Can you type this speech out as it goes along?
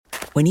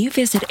When you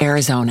visit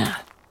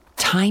Arizona,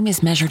 time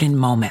is measured in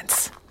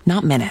moments,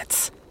 not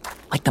minutes.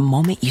 Like the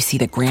moment you see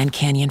the Grand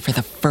Canyon for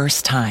the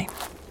first time.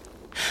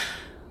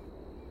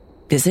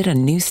 Visit a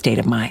new state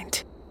of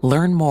mind.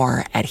 Learn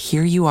more at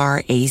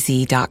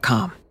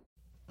hereyouareaz.com.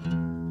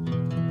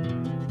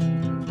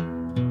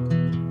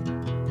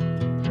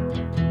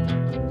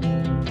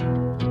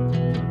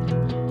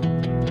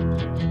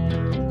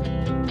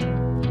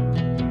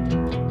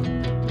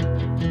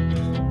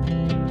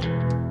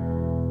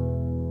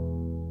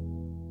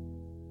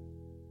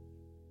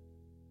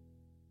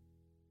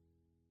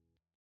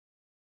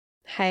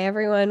 Hi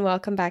everyone,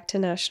 welcome back to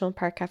National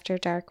Park After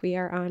Dark. We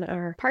are on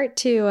our part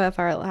 2 of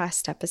our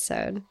last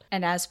episode.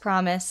 And as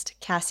promised,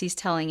 Cassie's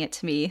telling it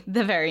to me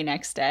the very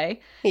next day.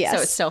 Yes.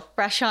 So it's still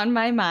fresh on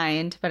my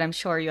mind, but I'm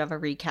sure you have a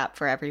recap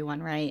for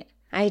everyone, right?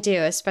 I do,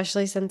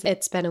 especially since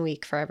it's been a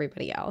week for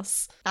everybody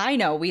else. I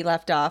know we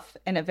left off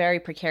in a very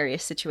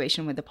precarious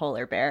situation with the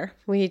polar bear.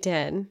 We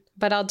did.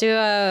 But I'll do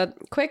a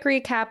quick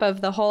recap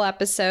of the whole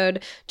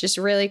episode, just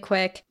really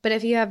quick. But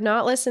if you have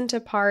not listened to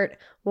part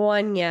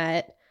 1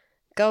 yet,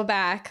 go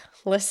back,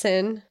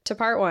 listen to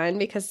part 1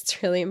 because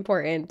it's really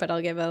important, but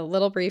I'll give a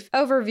little brief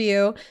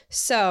overview.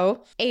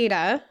 So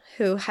Ada,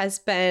 who has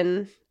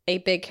been a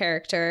big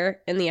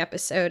character in the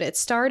episode, it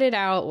started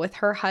out with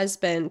her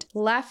husband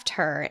left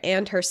her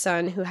and her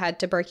son, who had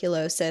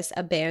tuberculosis,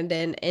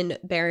 abandoned in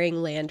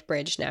Bering Land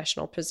Bridge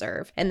National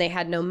Preserve. And they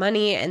had no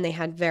money and they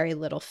had very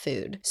little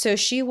food. So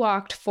she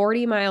walked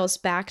 40 miles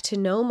back to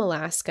Nome,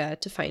 Alaska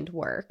to find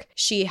work.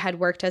 She had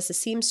worked as a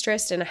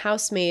seamstress and a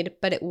housemaid,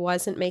 but it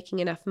wasn't making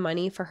enough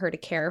money for her to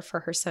care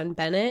for her son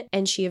Bennett,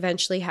 and she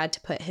eventually had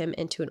to put him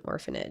into an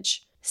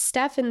orphanage.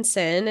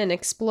 Stephenson, an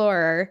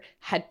explorer,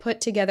 had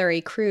put together a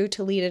crew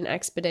to lead an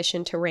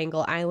expedition to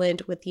Wrangel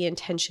Island with the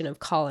intention of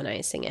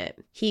colonizing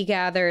it. He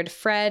gathered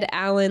Fred,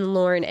 Alan,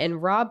 Lorne,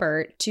 and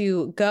Robert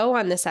to go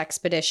on this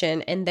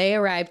expedition, and they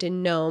arrived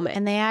in Nome,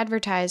 and they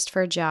advertised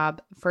for a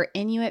job for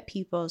Inuit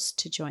peoples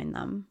to join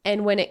them.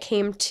 And when it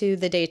came to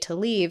the day to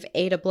leave,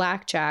 Ada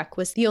Blackjack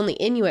was the only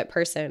Inuit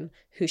person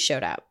who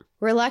showed up.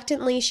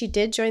 Reluctantly, she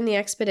did join the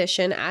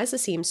expedition as a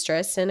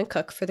seamstress and a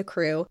cook for the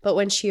crew, but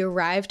when she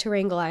arrived to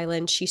Wrangel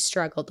Island, she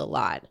struggled a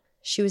lot.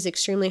 She was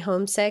extremely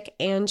homesick,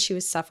 and she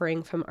was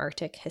suffering from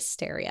Arctic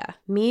hysteria.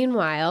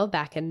 Meanwhile,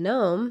 back in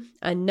Nome,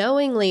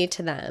 unknowingly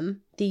to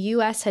them, the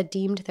U.S. had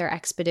deemed their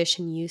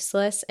expedition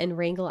useless, and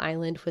Wrangel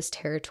Island was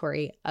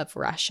territory of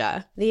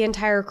Russia. The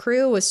entire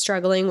crew was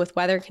struggling with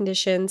weather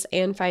conditions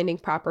and finding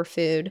proper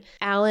food.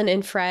 Alan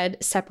and Fred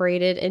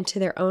separated into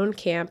their own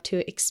camp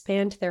to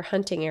expand their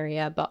hunting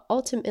area, but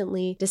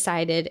ultimately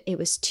decided it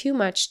was too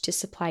much to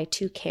supply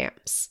 2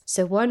 camps.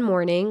 So one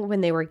morning,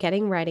 when they were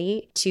getting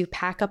ready to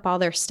pack up all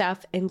their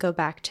stuff and go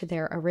back to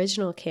their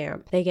original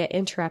camp, they get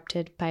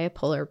interrupted by a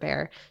polar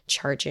bear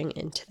charging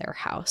into their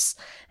house.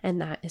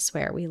 And that is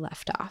where we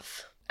left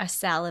off. A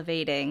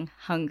salivating,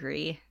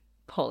 hungry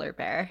polar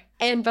bear.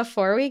 And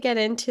before we get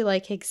into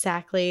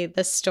exactly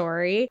the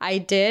story, I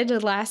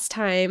did last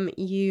time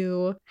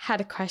you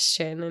had a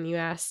question and you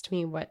asked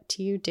me, what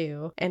do you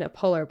do in a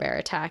polar bear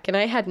attack? And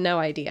I had no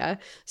idea.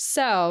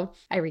 So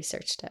I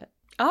researched it.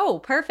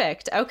 Oh,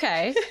 perfect.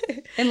 Okay.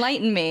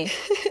 Enlighten me.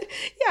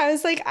 Yeah, I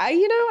was like,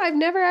 I've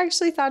never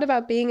actually thought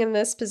about being in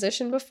this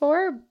position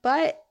before,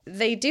 but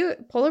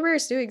polar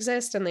bears do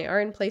exist and they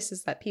are in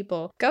places that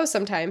people go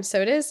sometimes.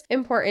 So it is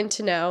important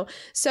to know.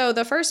 So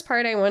the first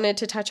part I wanted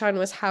to touch on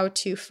was how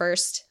to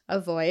first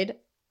avoid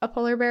a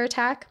polar bear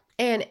attack.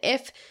 And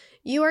if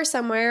you are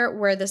somewhere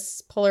where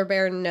this polar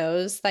bear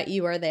knows that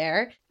you are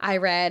there, I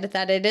read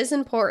that it is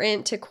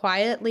important to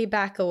quietly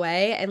back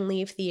away and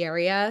leave the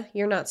area.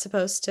 You're not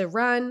supposed to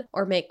run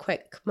or make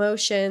quick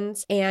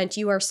motions, and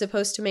you are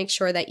supposed to make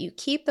sure that you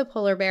keep the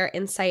polar bear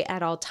in sight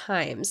at all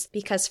times,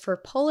 because for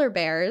polar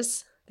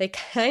bears, they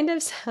kind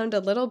of sound a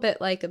little bit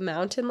like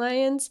mountain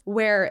lions,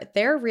 where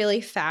they're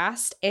really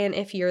fast, and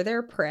if you're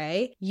their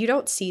prey, you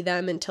don't see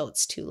them until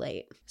it's too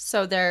late.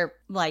 So they're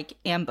like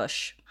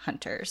ambush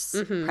hunters,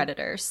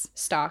 predators.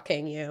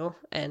 Stalking you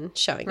and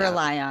showing up.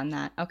 Rely on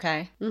that.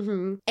 Okay.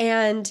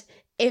 And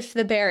if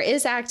the bear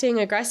is acting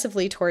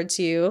aggressively towards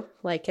you,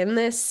 like in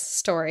this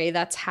story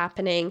that's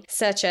happening,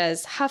 such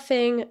as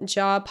huffing,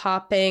 jaw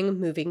popping,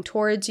 moving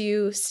towards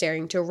you,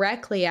 staring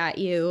directly at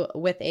you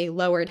with a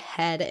lowered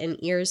head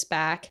and ears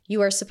back, you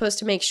are supposed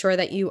to make sure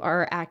that you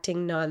are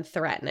acting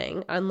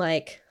non-threatening.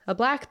 Unlike a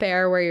black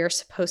bear, where you're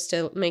supposed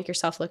to make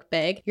yourself look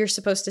big, you're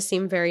supposed to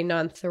seem very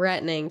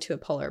non-threatening to a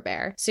polar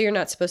bear. So you're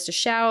not supposed to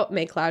shout,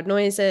 make loud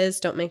noises,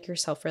 don't make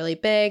yourself really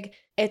big.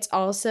 It's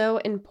also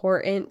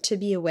important to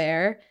be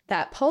aware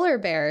that polar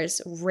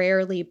bears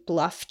rarely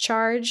bluff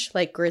charge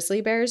like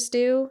grizzly bears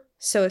do.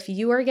 So if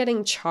you are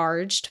getting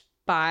charged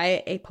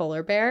by a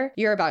polar bear,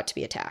 you're about to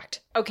be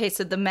attacked. Okay,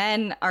 so the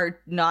men are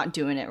not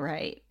doing it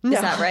right. Is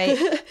that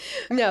right?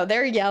 No,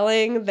 they're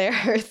yelling,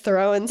 they're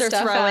throwing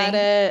stuff at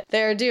it.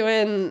 They're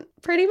doing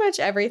pretty much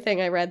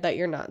everything I read that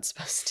you're not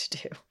supposed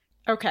to do.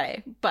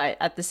 Okay, but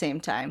at the same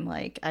time,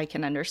 like, I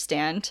can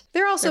understand.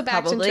 They're also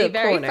backed into a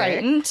very corner.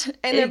 frightened.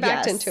 And they're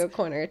backed Yes. into a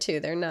corner too.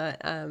 They're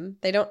not,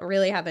 they don't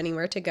really have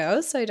anywhere to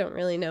go. So I don't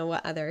really know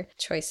what other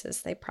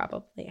choices they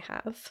probably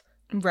have.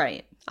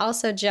 Right.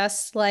 Also,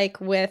 just like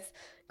with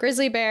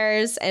grizzly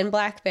bears and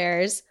black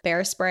bears,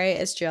 bear spray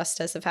is just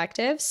as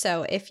effective.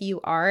 So if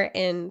you are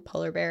in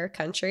polar bear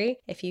country,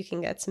 if you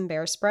can get some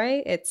bear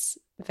spray, it's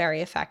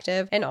very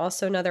effective. And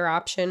also another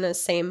option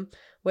is same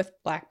with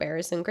black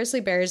bears and grizzly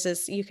bears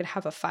is you could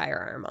have a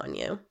firearm on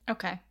you.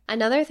 Okay.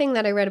 Another thing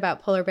that I read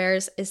about polar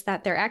bears is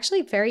that they're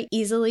actually very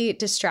easily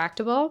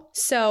distractible.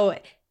 So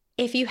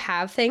if you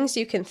have things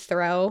you can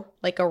throw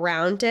like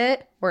around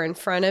it or in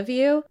front of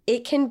you,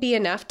 it can be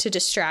enough to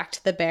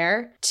distract the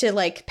bear to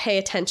like pay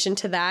attention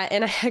to that.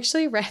 And I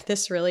actually read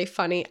this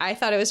I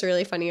thought it was a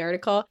really funny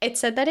article. It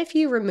said that if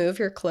you remove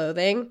your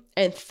clothing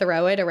and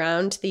throw it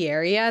around the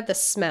area, the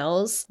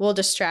smells will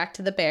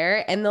distract the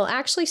bear and they'll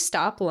actually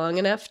stop long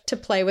enough to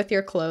play with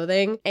your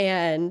clothing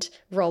and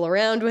roll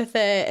around with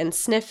it and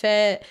sniff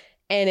it.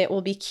 And it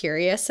will be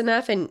curious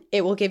enough and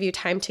it will give you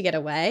time to get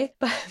away.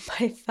 But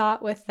my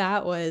thought with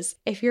that was,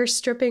 if you're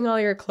stripping all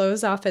your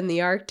clothes off in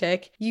the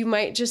Arctic, you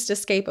might just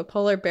escape a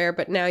polar bear,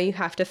 but now you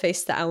have to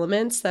face the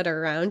elements that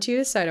are around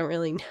you. So I don't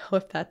really know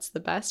if that's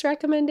the best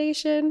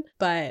recommendation,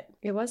 but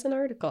it was an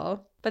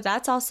article. But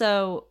that's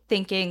also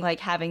thinking, like,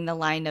 having the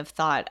line of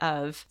thought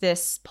of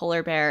this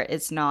polar bear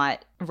is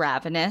not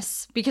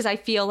ravenous, because I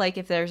feel like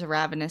if there's a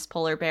ravenous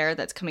polar bear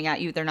that's coming at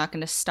you, they're not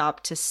going to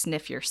stop to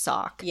sniff your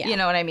sock. Yeah. You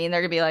know what I mean?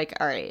 They're going to be like,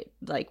 all right,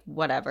 like,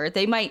 whatever.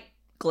 They might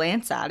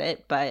glance at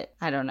it, but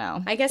I don't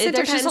know. I guess it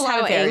There's depends just a lot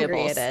how of angry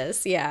variables. it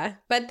is. Yeah.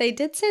 But they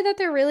did say that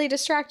they're really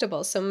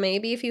distractible. So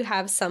maybe if you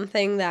have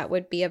something that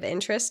would be of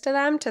interest to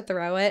them, to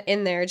throw it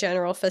in their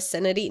general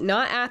vicinity,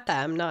 not at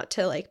them, not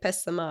to like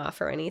piss them off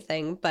or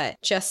anything,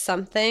 but just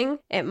something,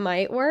 it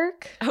might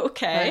work.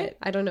 Okay.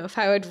 But I don't know if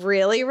I would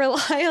really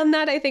rely on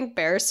that. I think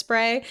bear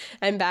spray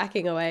and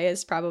backing away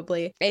is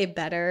probably a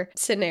better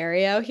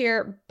scenario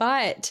here.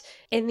 But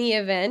in the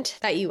event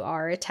that you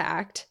are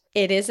attacked,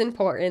 it is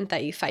important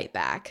that you fight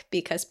back,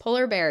 because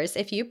polar bears,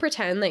 if you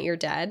pretend that you're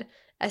dead,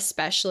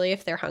 especially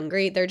if they're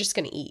hungry, they're just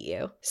going to eat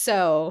you.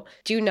 So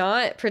do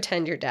not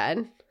pretend you're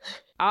dead.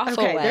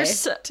 Awful way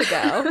to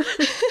go.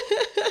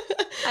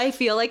 I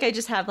feel like I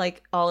just have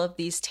like all of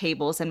these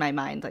tables in my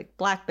mind, like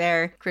black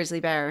bear, grizzly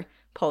bear,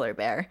 polar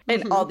bear,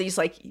 and all these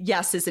like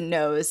yeses and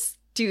nos.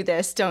 Do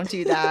this, don't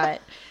do that.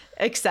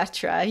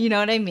 Etc. You know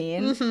what I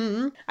mean?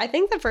 Mm-hmm. I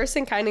think the first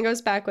thing kind of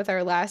goes back with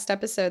our last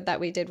episode that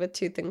we did with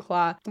Tooth and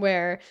Claw,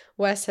 where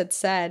Wes had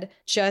said,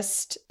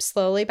 just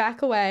slowly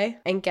back away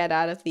and get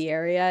out of the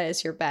area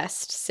is your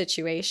best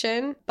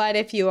situation. But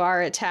if you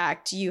are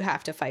attacked, you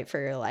have to fight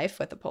for your life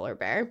with a polar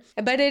bear.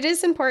 But it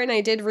is important.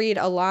 I did read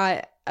a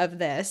lot of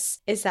this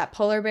is that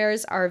polar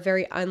bears are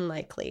very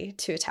unlikely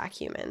to attack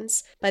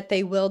humans, but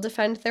they will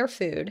defend their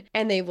food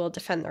and they will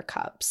defend their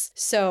cubs.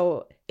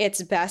 So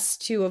it's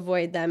best to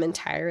avoid them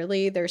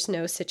entirely. There's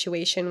no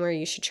situation where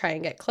you should try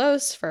and get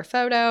close for a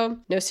photo,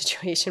 no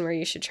situation where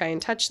you should try and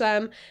touch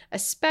them,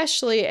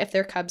 especially if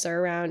their cubs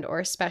are around or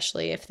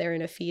especially if they're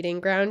in a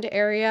feeding ground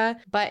area.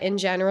 But in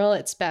general,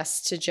 it's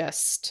best to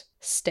just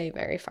stay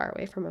very far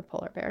away from a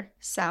polar bear.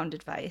 Sound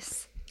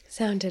advice.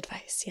 Sound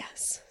advice,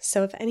 yes.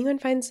 So if anyone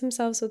finds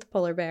themselves with a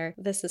polar bear,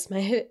 this is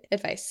my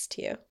advice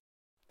to you.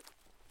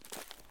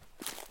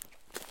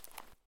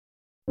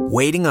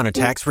 Waiting on a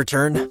tax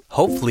return?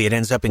 Hopefully it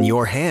ends up in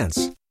your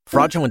hands.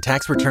 Fraudulent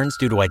tax returns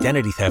due to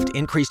identity theft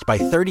increased by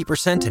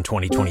 30% in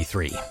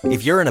 2023.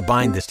 If you're in a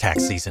bind this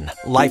tax season,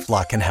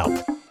 LifeLock can help.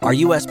 Our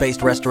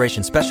U.S.-based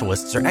restoration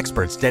specialists are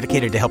experts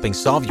dedicated to helping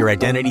solve your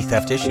identity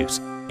theft issues.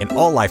 And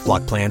all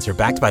LifeLock plans are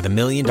backed by the $1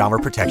 Million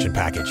Protection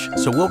Package.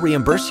 So we'll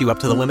reimburse you up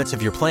to the limits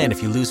of your plan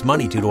if you lose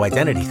money due to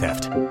identity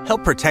theft.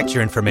 Help protect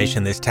your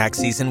information this tax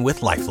season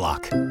with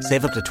LifeLock.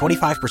 Save up to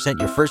 25%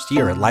 your first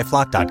year at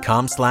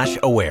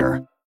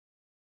LifeLock.com/aware.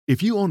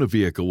 If you own a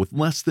vehicle with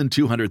less than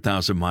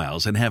 200,000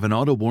 miles and have an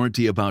auto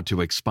warranty about to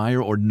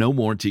expire or no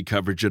warranty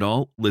coverage at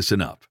all,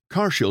 listen up.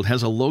 CarShield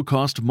has a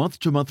low-cost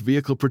month-to-month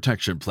vehicle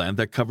protection plan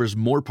that covers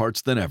more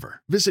parts than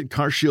ever. Visit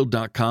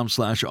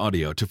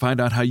carshield.com/audio to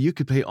find out how you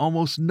could pay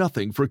almost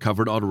nothing for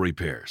covered auto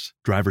repairs.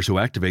 Drivers who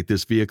activate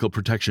this vehicle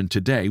protection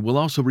today will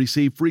also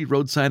receive free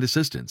roadside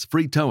assistance,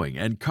 free towing,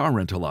 and car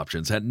rental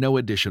options at no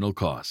additional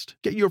cost.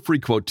 Get your free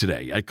quote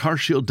today at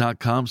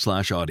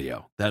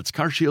carshield.com/audio. That's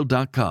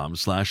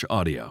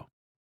carshield.com/audio.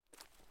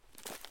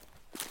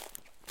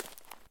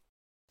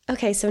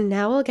 Okay, so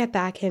now we'll get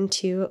back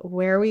into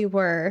where we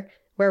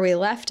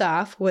left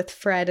off with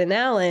Fred and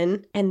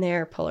Alan and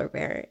their polar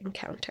bear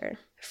encounter.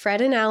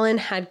 Fred and Alan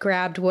had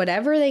grabbed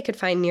whatever they could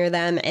find near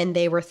them and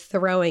they were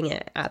throwing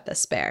it at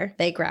this bear.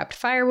 They grabbed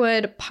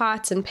firewood,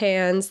 pots and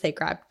pans. They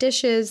grabbed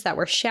dishes that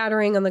were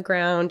shattering on the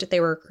ground.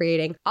 They were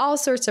creating all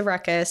sorts of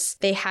ruckus.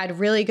 They had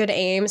really good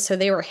aim, so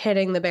they were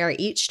hitting the bear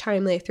each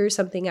time they threw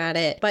something at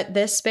it. But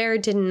this bear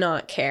did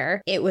not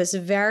care. It was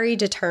very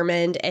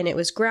determined and it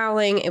was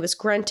growling, it was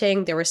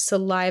grunting, there was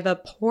saliva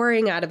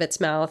pouring out of its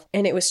mouth,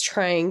 and it was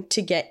trying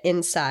to get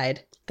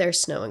inside their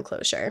snow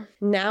enclosure.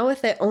 Now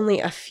with it only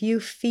a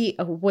few feet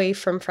away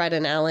from Fred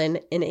and Alan,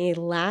 in a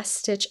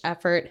last-ditch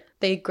effort,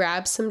 they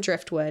grabbed some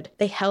driftwood,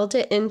 they held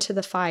it into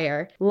the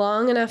fire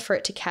long enough for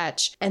it to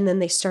catch, and then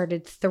they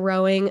started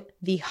throwing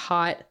the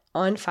hot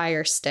on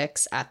fire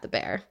sticks at the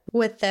bear.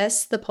 With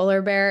this, the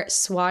polar bear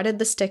swatted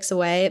the sticks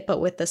away, but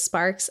with the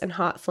sparks and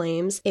hot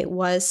flames, it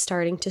was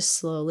starting to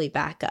slowly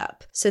back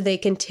up. So they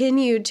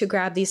continued to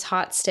grab these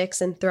hot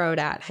sticks and throw it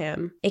at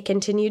him. It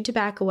continued to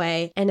back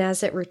away, and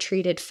as it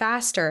retreated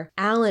faster,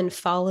 Alan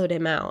followed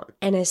him out.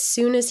 And as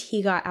soon as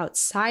he got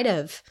outside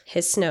of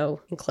his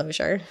snow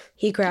enclosure,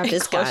 he grabbed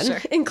his gun.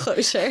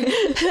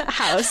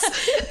 House.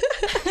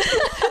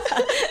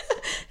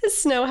 His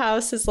snow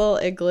house, his little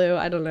igloo,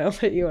 I don't know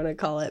what you want to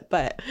call it,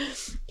 but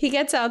he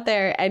gets out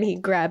there and he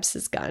grabs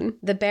his gun.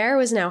 The bear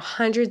was now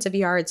hundreds of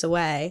yards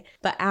away,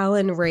 but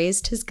Alan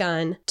raised his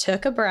gun,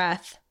 took a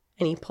breath,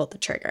 and he pulled the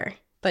trigger.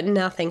 But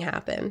nothing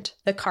happened.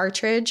 The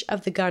cartridge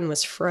of the gun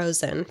was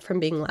frozen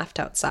from being left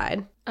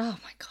outside. Oh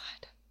my God.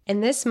 In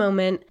this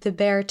moment, the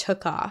bear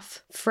took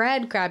off.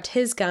 Fred grabbed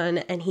his gun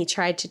and he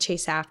tried to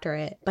chase after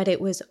it, but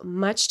it was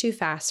much too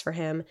fast for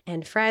him,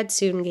 and Fred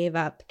soon gave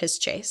up his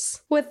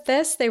chase. With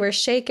this, they were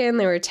shaken,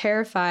 they were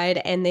terrified,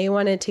 and they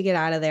wanted to get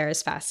out of there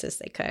as fast as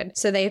they could.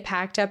 So they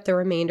packed up the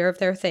remainder of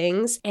their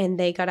things and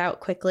they got out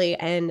quickly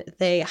and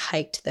they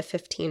hiked the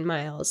 15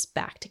 miles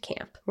back to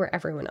camp where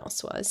everyone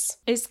else was.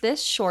 Is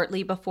this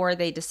shortly before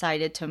they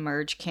decided to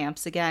merge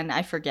camps again?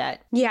 I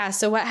forget. Yeah,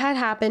 so what had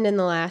happened in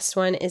the last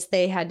one is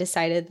they had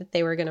decided that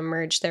they were going to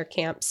merge their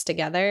camps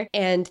together,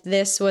 and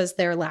this was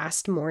their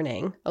last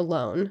morning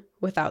alone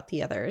without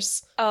the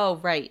others. Oh,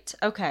 right.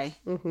 Okay.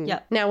 Mm-hmm.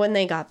 Yep. Now, when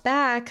they got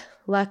back,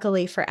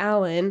 luckily for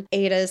Alan,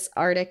 Ada's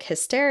Arctic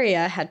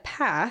hysteria had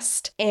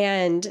passed,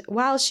 and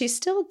while she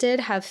still did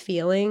have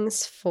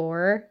feelings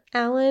for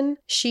Alan,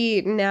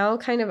 she now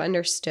kind of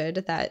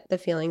understood that the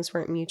feelings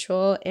weren't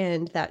mutual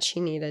and that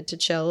she needed to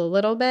chill a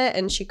little bit,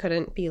 and she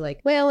couldn't be like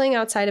wailing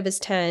outside of his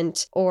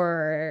tent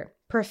or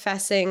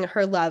professing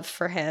her love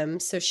for him,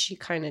 so she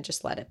kind of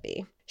just let it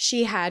be.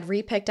 She had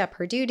repicked up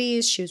her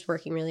duties, she was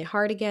working really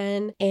hard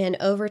again, and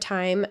over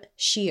time,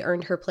 she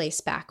earned her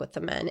place back with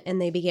the men,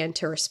 and they began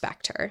to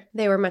respect her.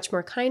 They were much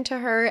more kind to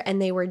her, and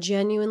they were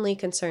genuinely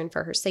concerned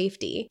for her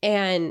safety.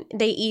 And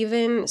they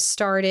even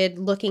started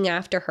looking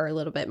after her a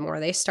little bit more.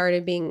 They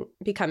started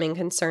becoming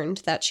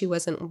concerned that she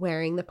wasn't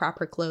wearing the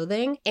proper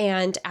clothing,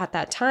 and at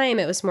that time,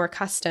 it was more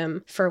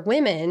custom for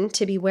women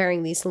to be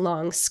wearing these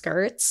long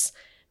skirts.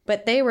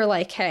 But they were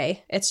like,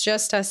 hey, it's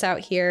just us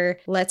out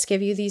here. Let's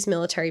give you these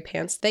military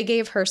pants. They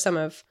gave her some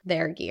of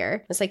their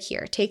gear. It's like,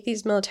 here, take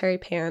these military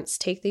pants,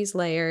 take these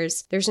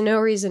layers. There's no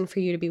reason for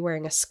you to be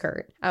wearing a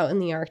skirt out in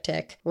the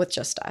Arctic with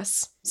just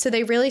us. So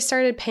they really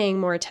started paying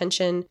more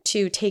attention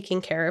to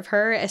taking care of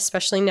her,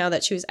 especially now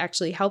that she was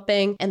actually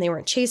helping and they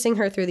weren't chasing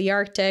her through the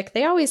Arctic.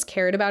 They always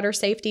cared about her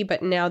safety,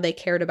 but now they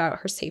cared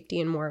about her safety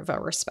in more of a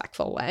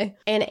respectful way.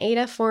 And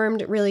Ada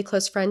formed really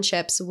close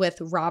friendships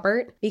with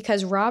Robert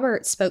because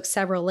Robert spoke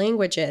several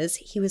languages.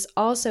 He was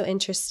also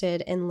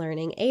interested in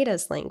learning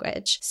Ada's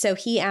language. So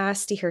he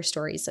asked to hear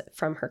stories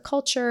from her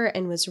culture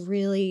and was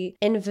really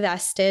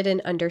invested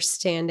in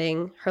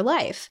understanding her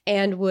life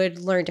and would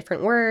learn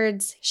different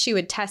words. She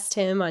would test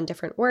him on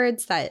different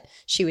words that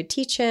she would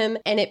teach him,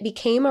 and it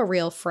became a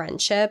real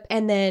friendship.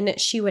 And then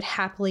she would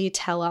happily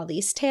tell all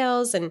these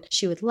tales and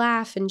she would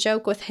laugh and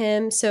joke with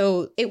him.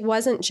 So it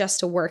wasn't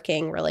just a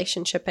working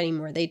relationship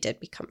anymore. They did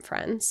become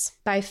friends.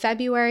 By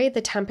February,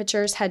 the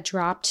temperatures had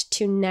dropped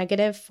to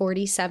negative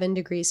 47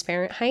 degrees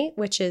Fahrenheit,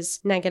 which is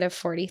negative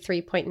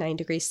 43.9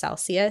 degrees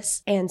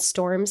Celsius, and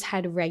storms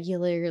had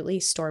regularly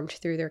stormed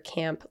through their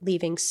camp,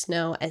 leaving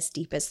snow as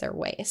deep as their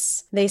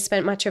waists. They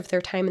spent much of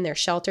their time in their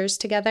shelters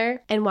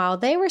together, and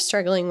while they were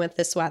struggling with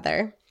this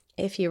weather,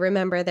 if you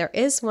remember, there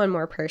is one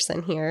more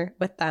person here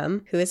with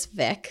them, who is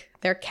Vic,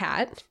 their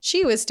cat.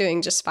 She was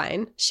doing just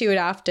fine. She would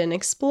often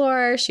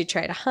explore, she'd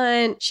try to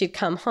hunt, she'd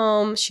come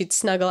home, she'd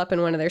snuggle up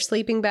in one of their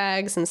sleeping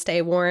bags and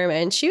stay warm,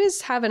 and she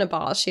was having a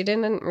ball. She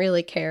didn't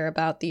really care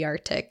about the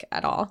Arctic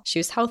at all. She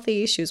was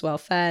healthy, she was well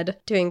fed,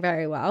 doing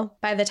very well.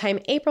 By the time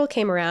April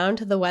came around,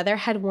 the weather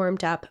had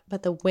warmed up,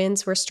 but the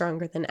winds were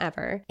stronger than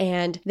ever,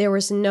 and there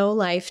was no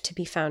life to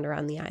be found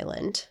around the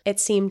island. It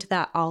seemed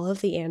that all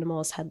of the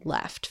animals had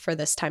left for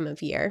this time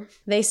of year.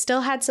 They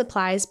still had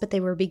supplies, but they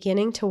were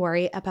beginning to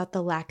worry about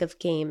the lack of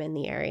game in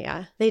the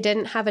area. They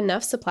didn't have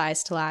enough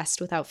supplies to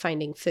last without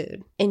finding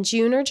food. In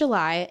June or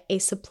July, a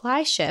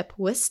supply ship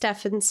with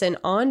Stephenson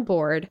on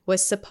board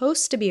was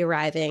supposed to be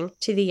arriving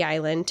to the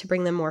island to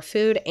bring them more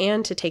food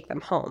and to take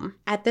them home.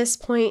 At this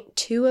point,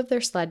 2 of their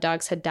sled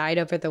dogs had died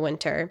over the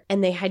winter,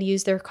 and they had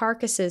used their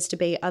carcasses to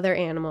bait other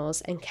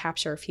animals and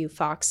capture a few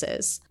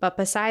foxes. But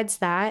besides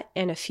that,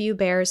 and a few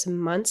bears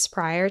months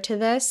prior to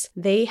this,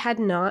 they had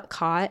not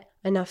caught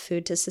enough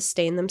food to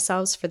sustain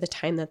themselves for the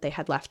time that they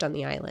had left on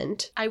the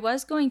island. I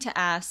was going to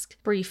ask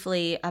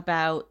briefly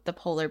about the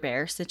polar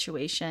bear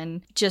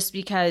situation, just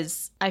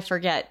because I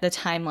forget the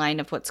timeline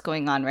of what's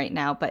going on right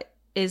now, but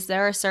is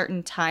there a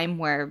certain time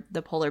where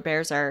the polar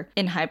bears are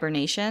in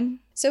hibernation?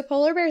 So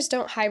polar bears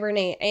don't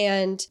hibernate,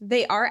 and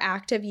they are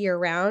active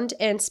year-round,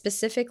 and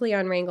specifically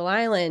on Wrangel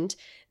Island,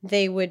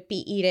 they would be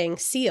eating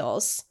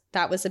seals.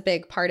 That was a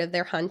big part of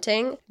their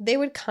hunting. They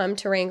would come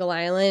to Wrangel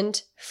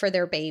Island for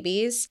their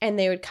babies, and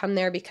they would come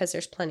there because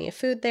there's plenty of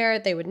food there.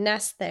 They would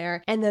nest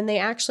there, and then they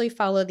actually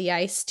follow the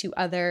ice to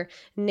other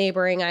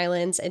neighboring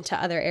islands and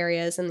to other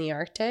areas in the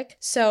Arctic.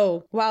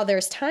 So while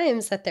there's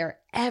times that they're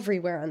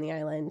everywhere on the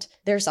island,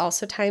 there's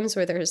also times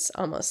where there's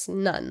almost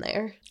none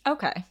there.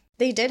 Okay.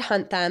 They did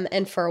hunt them,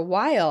 and for a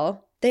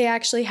while, they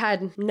actually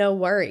had no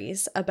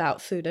worries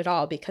about food at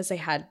all because they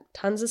had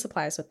tons of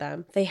supplies with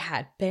them. They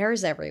had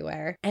bears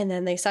everywhere. And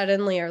then they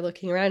suddenly are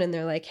looking around and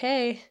they're like,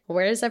 hey,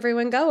 where's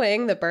everyone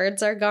going? The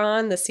birds are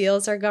gone. The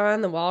seals are gone.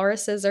 The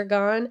walruses are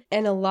gone.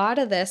 And a lot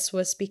of this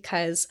was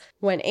because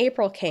when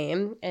April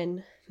came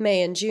and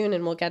May and June,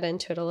 and we'll get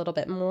into it a little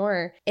bit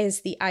more,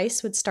 is the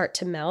ice would start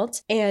to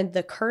melt and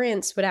the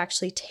currents would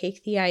actually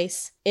take the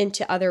ice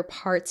into other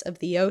parts of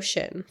the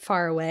ocean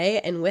far away,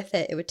 and with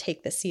it, it would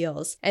take the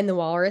seals and the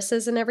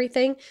walruses and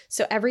everything.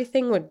 So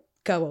everything would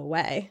go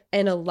away,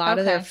 and a lot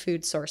of their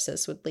food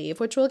sources would leave,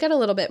 which we'll get a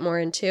little bit more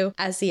into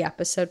as the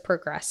episode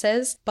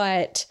progresses.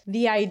 But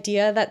the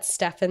idea that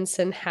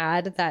Stephenson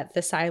had that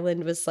this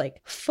island was like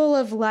full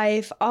of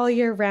life all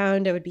year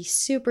round, it would be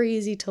super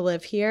easy to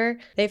live here,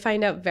 they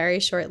find out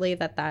very shortly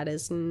that that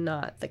is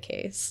not the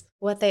case.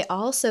 What they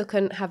also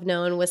couldn't have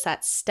known was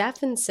that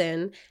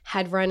Stephenson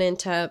had run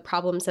into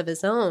problems of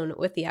his own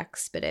with the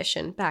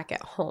expedition back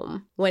at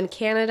home. When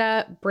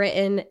Canada,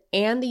 Britain,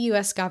 and the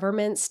US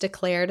governments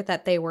declared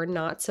that they were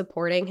not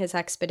supporting his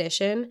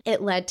expedition,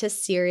 it led to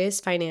serious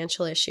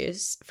financial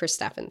issues for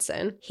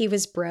Stephenson. He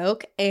was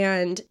broke,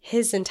 and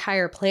his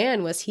entire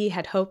plan was he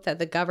had hoped that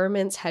the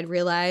governments had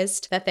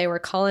realized that they were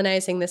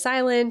colonizing this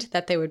island,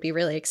 that they would be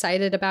really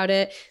excited about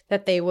it,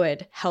 that they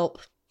would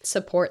help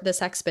support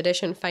this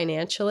expedition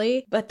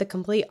financially, but the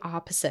complete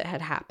opposite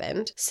had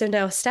happened. So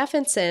now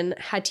Stephenson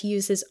had to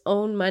use his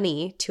own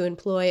money to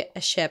employ a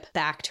ship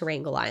back to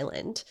Wrangel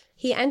Island.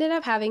 He ended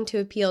up having to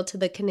appeal to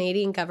the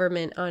Canadian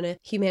government on a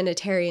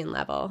humanitarian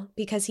level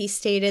because he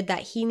stated that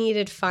he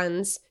needed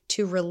funds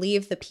to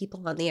relieve the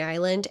people on the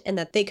island and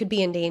that they could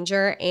be in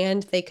danger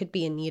and they could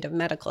be in need of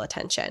medical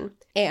attention.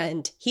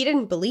 And he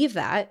didn't believe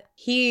that.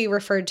 He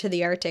referred to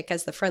the Arctic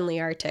as the friendly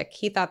Arctic.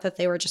 He thought that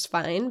they were just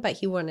fine, but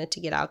he wanted to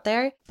get out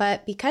there.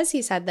 But because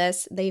he said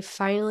this, they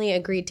finally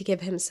agreed to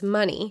give him some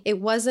money. It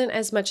wasn't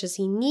as much as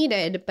he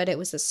needed, but it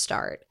was a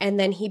start. And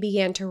then he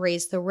began to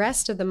raise the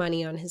rest of the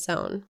money on his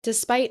own.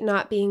 Despite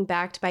not being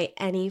backed by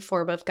any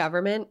form of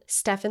government,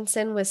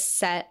 Stephenson was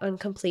set on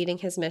completing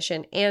his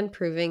mission and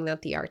proving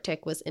that the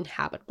Arctic was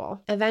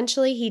inhabitable.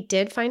 Eventually, he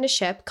did find a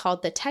ship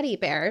called the Teddy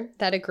Bear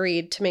that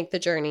agreed to make the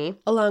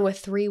journey, along with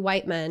 3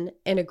 white men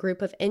and a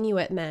group of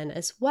Inuit men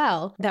as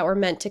well that were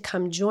meant to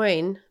come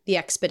join the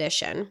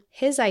expedition.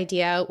 His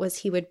idea was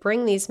he would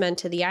bring these men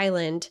to the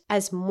island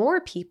as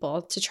more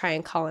people to try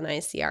and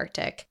colonize the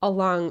Arctic,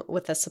 along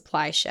with a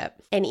supply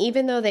ship. And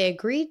even though they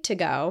agreed to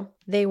go,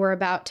 they were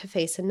about to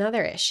face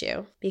another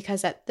issue,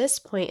 because at this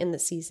point in the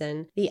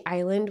season, the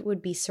island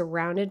would be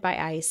surrounded by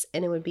ice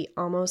and it would be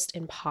almost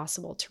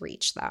impossible to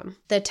reach them.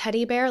 The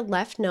Teddy Bear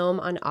left Nome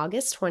on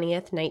August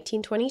 20th,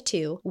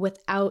 1922,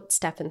 without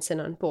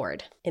Stephenson on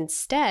board.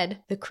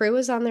 Instead, the crew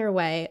was on their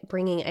way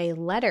bringing a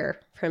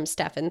letter from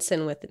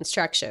Stephenson with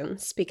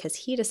instructions because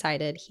he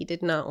decided he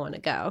did not want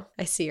to go.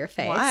 I see your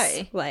face.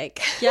 Why?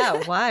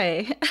 Yeah,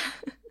 why?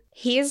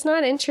 He is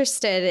not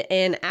interested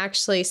in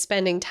actually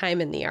spending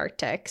time in the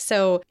Arctic.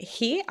 So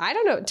I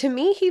don't know, to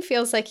me, he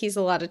feels like he's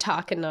a lot of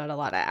talk and not a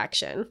lot of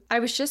action. I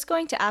was just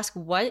going to ask,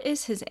 what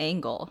is his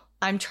angle?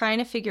 I'm trying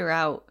to figure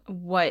out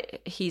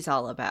what he's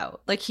all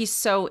about. Like, he's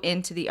so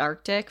into the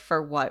Arctic,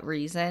 for what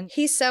reason?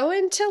 He's so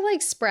into,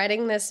 like,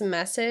 spreading this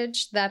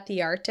message that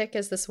the Arctic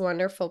is this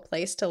wonderful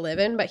place to live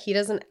in, but he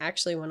doesn't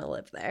actually want to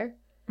live there.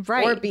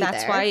 Right. Or be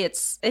That's there. why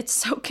it's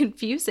so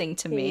confusing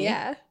to me.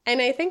 Yeah. And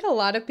I think a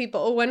lot of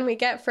people, when we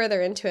get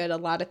further into it, a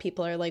lot of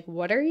people are like,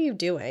 what are you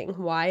doing?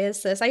 Why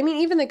is this? I mean,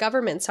 even the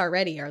governments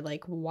already are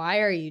like, why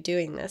are you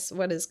doing this?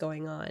 What is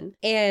going on?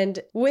 And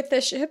with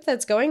the ship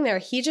that's going there,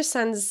 he just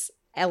sends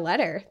a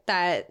letter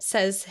that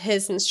says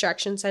his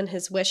instructions and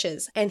his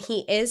wishes. And he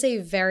is a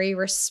very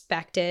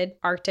respected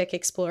Arctic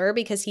explorer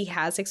because he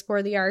has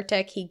explored the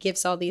Arctic. He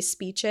gives all these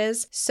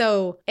speeches.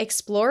 So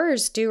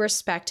explorers do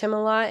respect him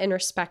a lot and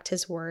respect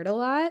his word a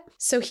lot.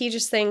 So he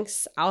just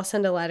thinks, I'll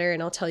send a letter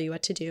and I'll tell you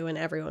what to do and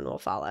everyone will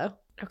follow.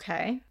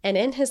 Okay. And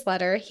in his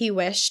letter, he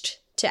wished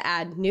to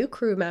add new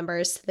crew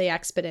members to the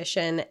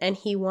expedition, and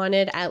he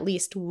wanted at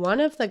least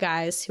one of the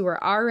guys who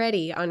were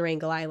already on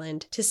Wrangel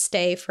Island to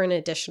stay for an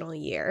additional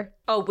year.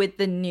 Oh, with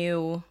the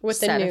new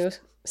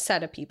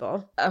set of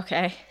people.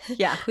 Okay.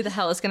 Yeah. Who the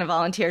hell is going to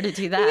volunteer to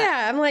do that?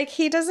 Yeah. I'm like,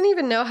 he doesn't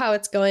even know how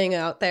it's going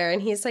out there.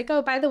 And he's like,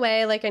 oh, by the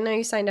way, like, I know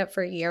you signed up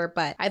for a year,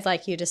 but I'd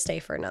like you to stay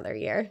for another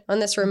year on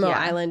this remote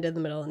island in the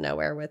middle of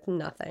nowhere with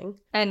nothing.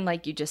 And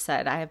like you just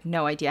said, I have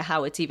no idea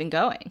how it's even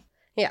going.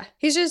 Yeah,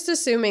 he's just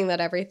assuming that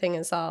everything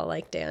is all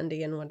like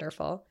dandy and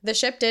wonderful. The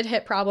ship did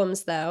hit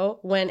problems though.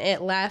 When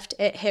it left,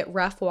 it hit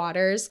rough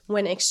waters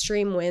when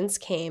extreme winds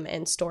came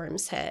and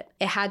storms hit.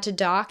 It had to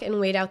dock and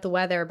wait out the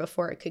weather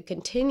before it could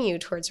continue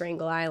towards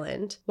Wrangel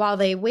Island. While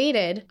they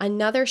waited,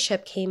 another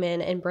ship came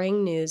in and brought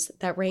news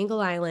that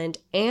Wrangel Island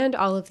and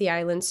all of the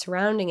islands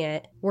surrounding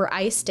it were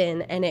iced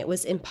in and it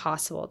was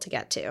impossible to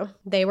get to.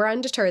 They were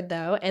undeterred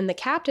though, and the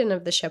captain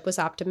of the ship was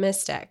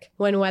optimistic.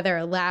 When weather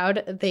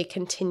allowed, they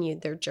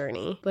continued their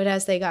journey. But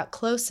as they got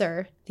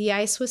closer, the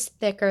ice was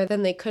thicker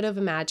than they could have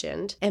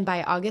imagined, and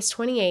by August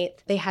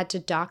 28th, they had to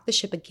dock the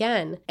ship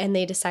again, and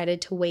they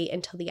decided to wait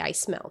until the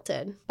ice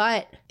melted.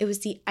 But it was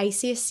the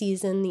iciest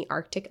season the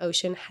Arctic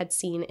Ocean had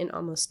seen in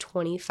almost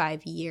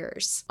 25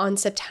 years. On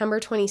September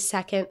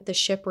 22nd, the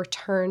ship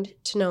returned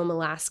to Nome,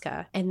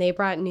 Alaska, and they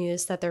brought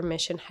news that their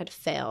mission had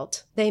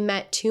failed. They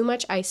met too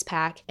much ice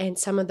pack, and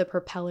some of the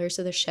propellers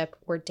of the ship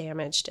were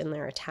damaged in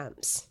their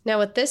attempts. Now,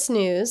 with this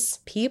news,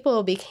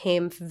 people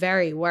became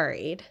very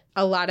worried.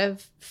 A lot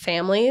of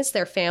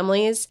their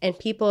families, and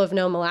people of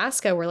Nome,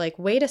 Alaska were like,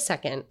 wait a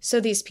second.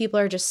 So these people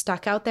are just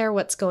stuck out there?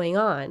 What's going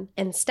on?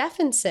 And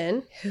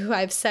Stephenson, who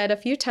I've said a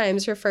few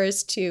times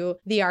refers to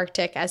the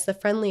Arctic as the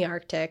friendly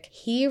Arctic,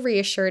 he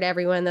reassured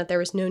everyone that there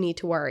was no need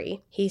to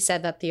worry. He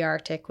said that the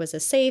Arctic was a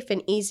safe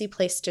and easy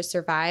place to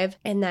survive,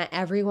 and that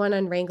everyone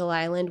on Wrangel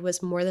Island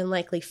was more than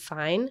likely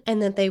fine, and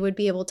that they would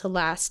be able to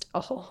last a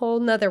whole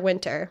nother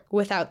winter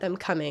without them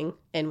coming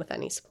in with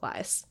any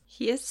supplies.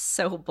 He is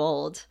so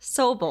bold.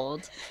 So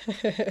bold.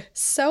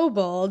 So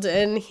bold.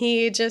 And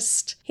he's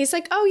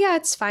like, oh yeah,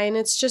 it's fine.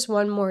 It's just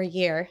one more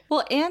year.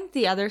 Well, and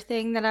the other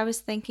thing that I was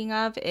thinking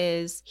of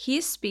is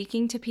he's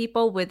speaking to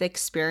people with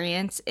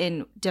experience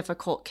in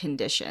difficult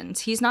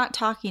conditions. He's not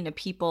talking to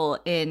people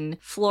in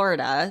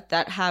Florida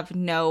that have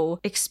no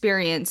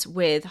experience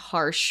with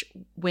harsh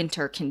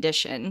winter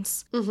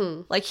conditions.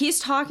 Mm-hmm. Like, he's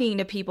talking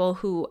to people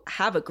who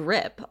have a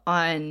grip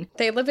on...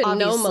 They live in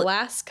Nome,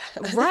 Alaska.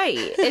 Right.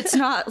 It's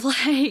not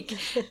like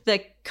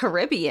the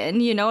Caribbean,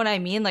 you know what I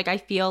mean? Like, I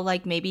feel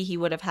like maybe he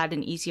would have had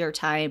an easier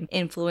time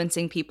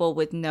influencing people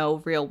with no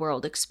real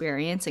world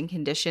experience in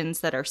conditions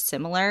that are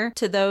similar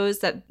to those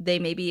that they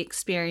may be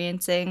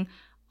experiencing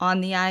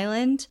on the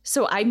island.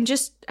 So I'm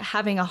just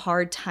having a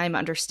hard time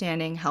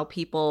understanding how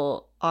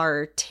people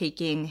are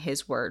taking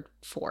his word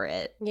for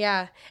it.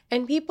 Yeah.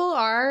 And people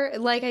are,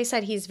 like I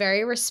said, he's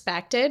very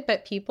respected,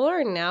 but people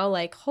are now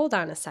like, hold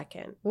on a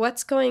second.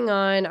 What's going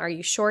on? Are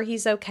you sure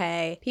he's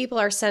okay? People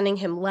are sending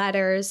him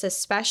letters,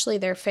 especially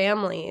their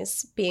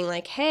families, being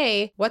like,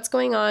 hey, what's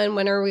going on?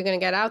 When are we going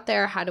to get out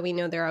there? How do we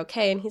know they're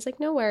okay? And he's like,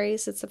 no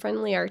worries. It's the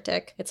friendly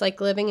Arctic. It's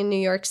like living in New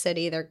York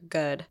City. They're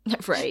good.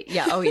 Right.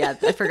 Yeah. Oh, yeah.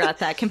 I forgot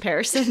that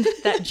comparison,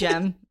 that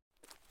gem.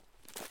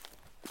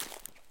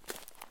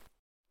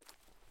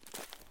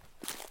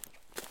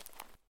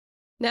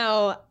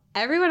 Now,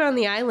 everyone on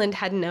the island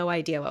had no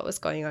idea what was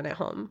going on at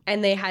home,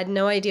 and they had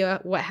no idea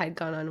what had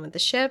gone on with the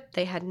ship.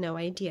 They had no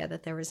idea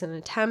that there was an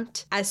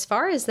attempt. As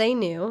far as they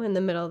knew, in the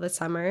middle of the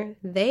summer,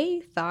 they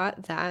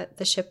thought that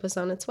the ship was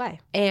on its way.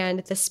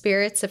 And the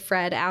spirits of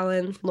Fred,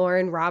 Alan,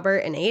 Lauren, Robert,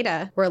 and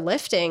Ada were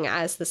lifting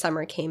as the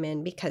summer came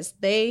in because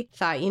they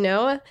thought,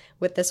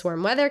 with this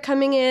warm weather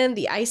coming in,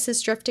 the ice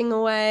is drifting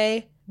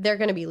away. They're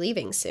going to be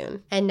leaving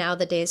soon. And now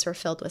the days were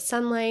filled with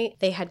sunlight.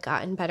 They had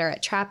gotten better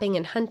at trapping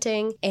and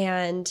hunting,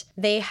 and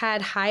they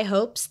had high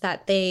hopes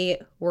that they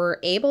were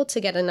able to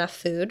get enough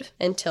food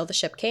until the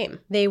ship came.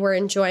 They were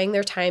enjoying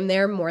their time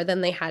there more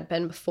than they had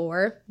been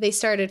before. They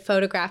started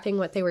photographing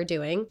what they were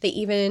doing. They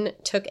even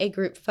took a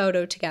group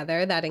photo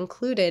together that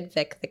included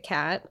Vic the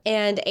cat.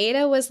 And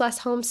Ada was less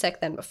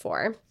homesick than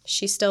before.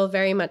 She still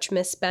very much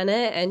missed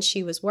Bennett, and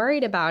she was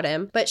worried about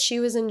him, but she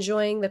was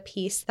enjoying the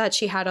peace that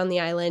she had on the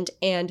island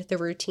and the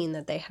routine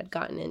that they had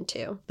gotten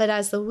into. But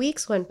as the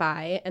weeks went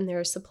by and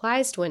their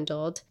supplies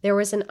dwindled, there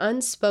was an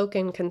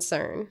unspoken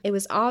concern. It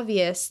was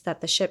obvious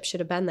that the ship should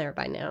have been there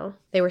by now.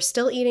 They were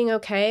still eating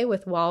okay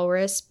with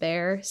walrus,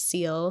 bear,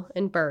 seal,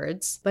 and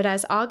birds, but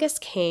as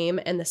August came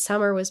and the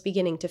summer was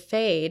beginning to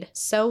fade,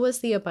 so was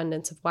the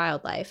abundance of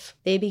wildlife.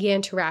 They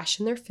began to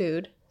ration their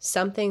food,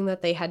 something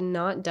that they had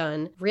not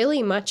done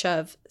really much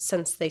of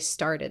since they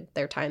started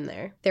their time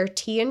there. Their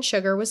tea and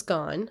sugar was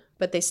gone,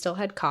 but they still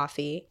had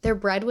coffee. Their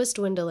bread was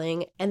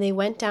dwindling, and they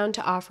went down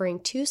to offering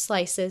 2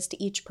 slices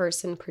to each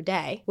person per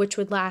day, which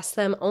would last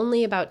them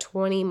only about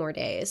 20 more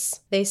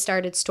days. They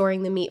started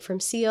storing the meat from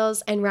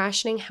seals and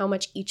rationing how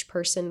much each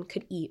person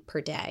could eat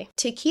per day.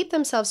 To keep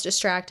themselves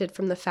distracted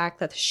from the fact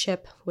that the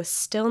ship was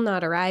still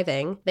not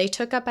arriving, they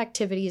took up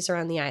activities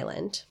around the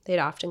island. They'd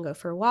often go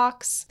for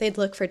walks. They'd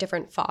look for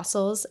different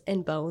fossils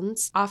and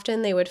bones.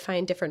 Often they would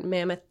find different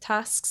mammoth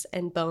tusks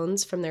and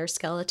bones from their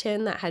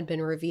skeleton that had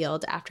been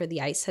revealed after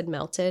the ice had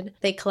melted.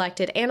 They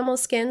collected animal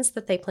skins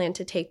that they planned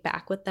to take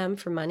back with them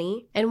for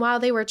money. And while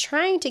they were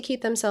trying to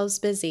keep themselves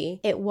busy,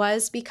 it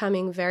was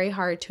becoming very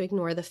hard to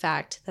ignore the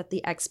fact that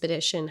the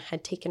expedition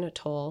had taken a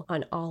toll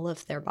on all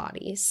of their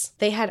bodies.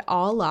 They had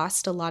all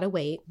lost a lot of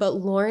weight, but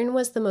Lauren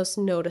was the most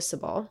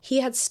noticeable.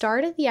 He had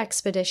started the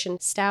expedition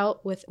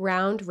stout with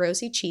round,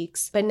 rosy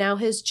cheeks, but now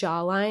his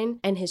jawline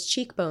and his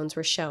cheekbones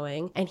were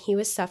showing, and he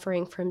was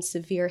suffering from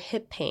severe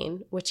hip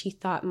pain, which he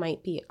thought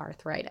might be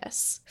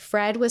arthritis.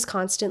 Fred was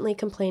constantly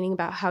complaining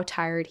about how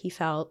tired he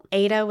felt.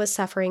 Ada was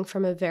suffering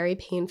from a very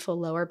painful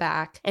lower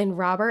back, and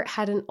Robert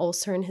had an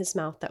ulcer in his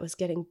mouth that was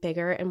getting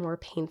bigger and more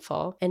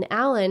painful, and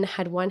Alan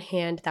had one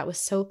hand that was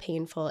so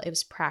painful it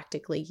was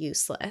practically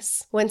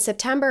useless. When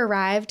September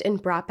arrived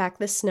and brought back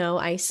the snow,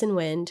 ice, and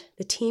wind,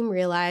 the team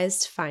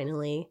realized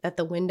finally that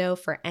the window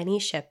for any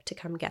ship to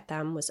come get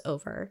them was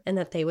over, and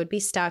that they would be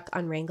stuck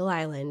on Wrangel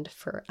Island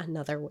for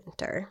another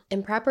winter.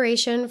 In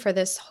preparation for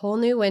this whole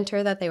new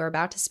winter that they were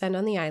about to spend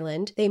on the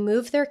island, they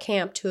moved their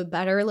camp to a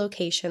better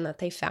location that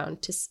they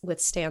found to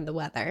withstand the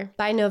weather.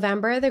 By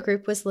November, the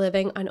group was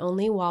living on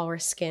only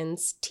walrus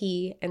skins,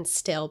 tea, and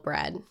stale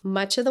bread.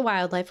 Much of the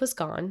wildlife was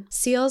gone.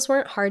 Seals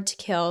weren't hard to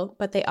kill,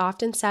 but they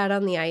often sat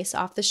on the ice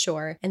off the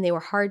shore, and they were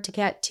hard to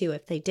get to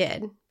if they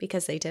did,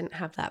 because they didn't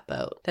have that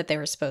boat that they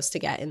were supposed to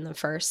get in the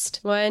first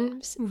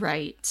one.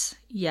 Right.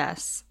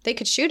 Yes. They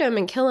could shoot them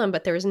and kill them,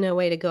 but there was no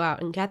way to go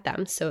out and get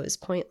them, so it was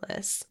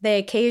pointless. They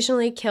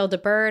occasionally killed a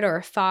bird or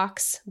a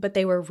fox, but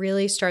they were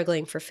really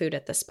struggling for food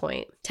at this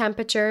point.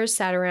 Temperatures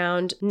sat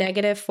around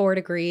 -4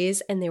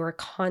 degrees, and they were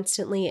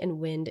constantly in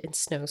wind and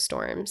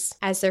snowstorms.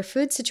 As their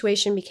food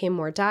situation became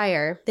more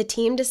dire, the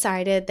team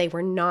decided they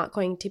were not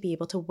going to be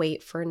able to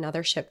wait for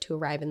another ship to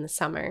arrive in the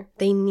summer.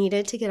 They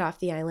needed to get off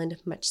the island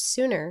much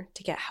sooner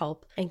to get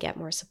help and get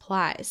more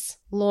supplies.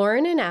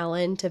 Lauren and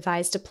Alan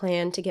devised a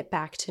plan to get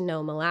back to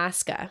Nome,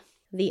 Alaska.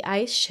 The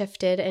ice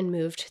shifted and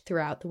moved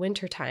throughout the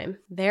wintertime.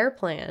 Their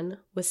plan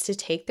was to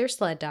take their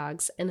sled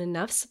dogs and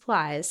enough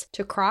supplies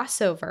to cross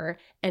over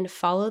and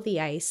follow the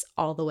ice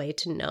all the way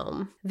to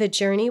Nome. The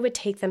journey would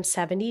take them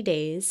 70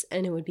 days,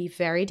 and it would be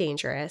very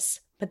dangerous,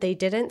 but they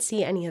didn't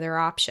see any other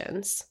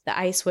options. The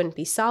ice wouldn't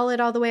be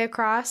solid all the way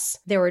across,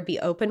 there would be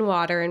open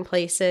water in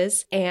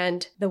places,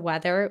 and the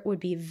weather would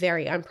be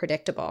very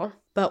unpredictable.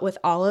 But with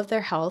all of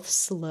their health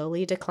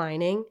slowly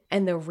declining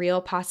and the real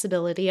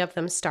possibility of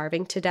them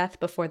starving to death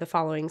before the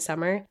following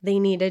summer, they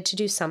needed to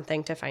do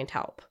something to find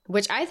help.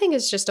 Which I think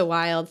is just a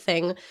wild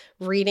thing,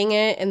 reading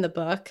it in the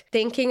book,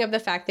 thinking of the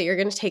fact that you're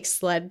going to take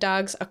sled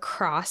dogs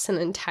across an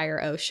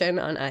entire ocean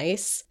on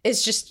ice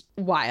is just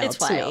wild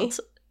to me.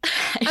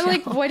 I'm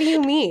like, what do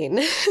you mean?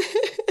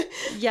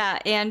 Yeah,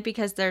 and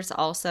because there's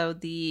also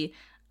the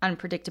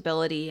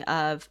unpredictability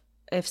of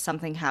if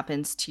something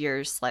happens to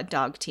your sled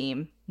dog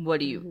team, what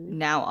do you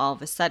now all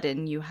of a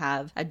sudden you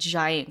have a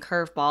giant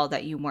curveball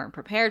that you weren't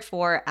prepared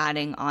for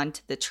adding on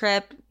to the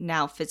trip,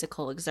 now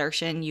physical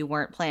exertion you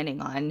weren't planning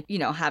on,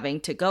 having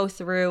to go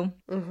through,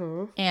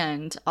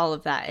 and all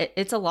of that.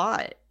 It's a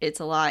lot. It's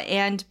a lot.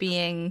 And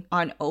being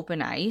on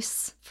open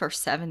ice for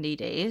 70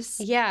 days.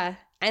 Yeah.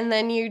 And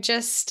then you're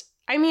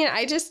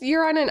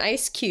on an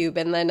ice cube,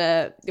 and then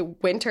a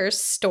winter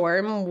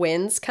storm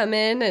winds come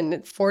in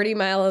and 40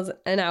 miles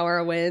an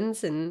hour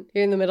winds, and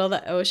you're in the middle of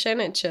the ocean.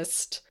 It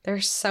just,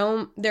 there's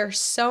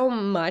so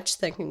much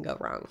that can go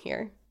wrong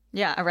here.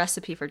 Yeah, a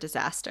recipe for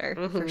disaster,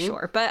 for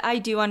sure. But I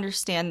do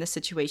understand the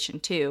situation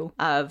too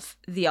of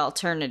the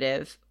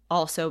alternative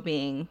also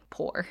being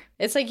poor.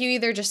 It's like you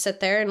either just sit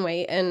there and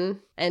wait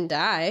and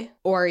die,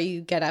 or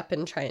you get up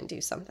and try and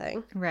do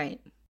something. Right.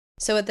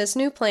 So with this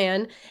new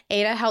plan,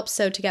 Ada helped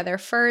sew together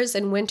furs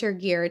and winter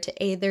gear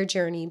to aid their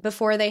journey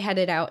before they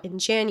headed out in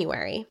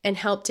January, and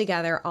helped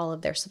together all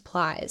of their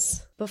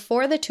supplies.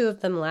 Before the two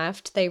of them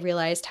left, they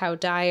realized how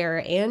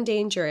dire and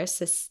dangerous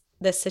this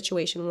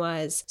situation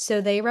was,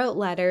 so they wrote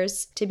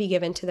letters to be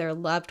given to their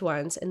loved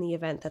ones in the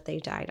event that they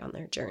died on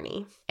their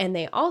journey. And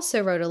they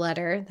also wrote a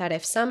letter that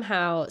if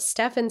somehow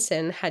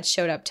Stephenson had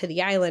showed up to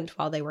the island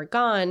while they were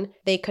gone,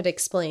 they could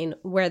explain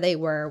where they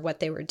were, what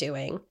they were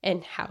doing,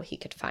 and how he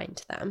could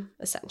find them,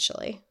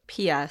 essentially.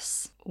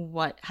 P.S.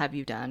 What have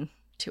you done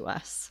to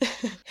us?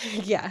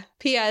 Yeah.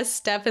 P.S.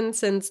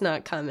 Stephenson's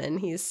not coming.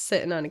 He's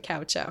sitting on a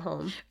couch at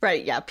home.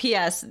 Right, yeah.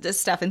 P.S. The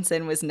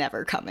Stephenson was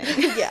never coming.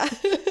 Yeah.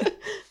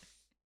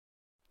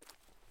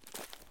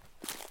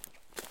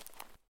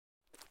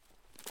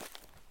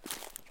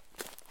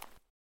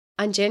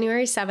 On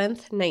January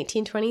 7th,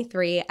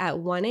 1923, at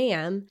 1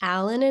 a.m.,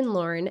 Alan and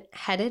Lauren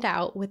headed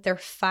out with their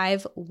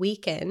 5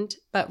 weakened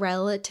but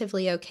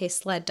relatively okay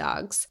sled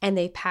dogs, and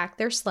they packed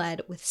their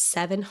sled with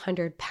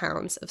 700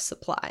 pounds of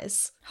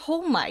supplies.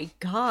 Oh my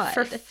God.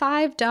 For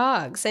 5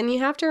 dogs. And you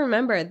have to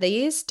remember,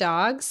 these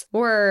dogs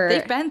were...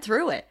 They've been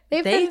through it.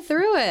 They've been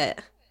through it.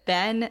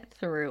 been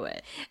through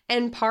it.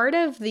 And part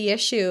of the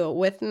issue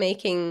with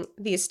making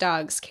these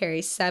dogs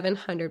carry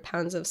 700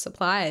 pounds of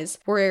supplies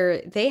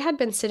were they had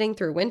been sitting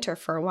through winter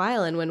for a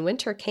while. And when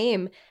winter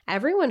came,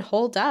 everyone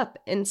holed up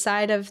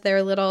inside of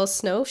their little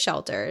snow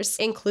shelters,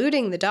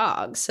 including the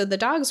dogs. So the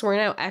dogs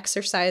weren't out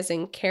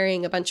exercising,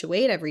 carrying a bunch of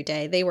weight every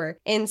day. They were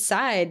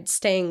inside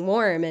staying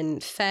warm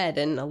and fed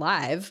and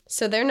alive.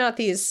 So they're not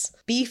these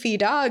beefy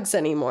dogs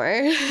anymore.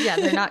 Yeah,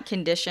 they're not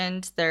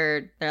conditioned.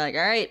 They're like,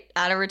 all right,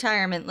 out of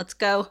retirement, let's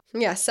go.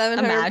 Yeah,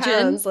 700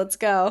 pounds, let's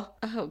go.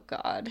 Oh,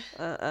 God.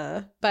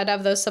 But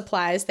of those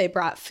supplies, they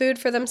brought food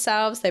for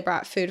themselves. They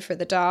brought food for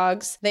the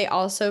dogs. They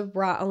also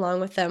brought along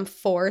with them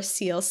 4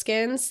 seal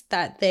skins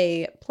that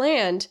they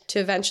planned to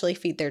eventually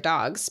feed their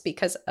dogs,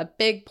 because a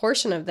big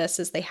portion of this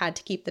is they had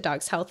to keep the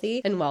dogs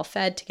healthy and well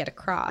fed to get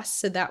across.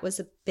 So that was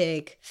a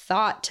big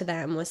thought to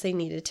them, was they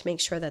needed to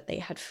make sure that they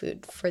had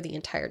food for the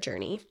entire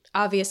journey.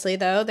 Obviously,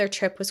 though, their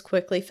trip was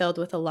quickly filled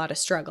with a lot of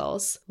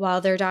struggles.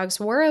 While their dogs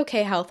were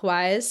okay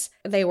health-wise,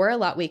 they were a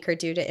lot weaker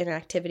due to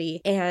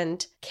inactivity,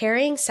 and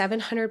carrying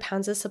 700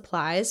 pounds of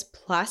supplies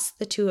plus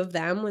the 2 of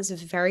them was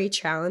very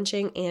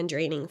challenging and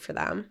draining for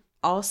them.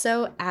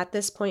 Also, at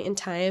this point in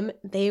time,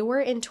 they were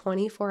in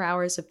 24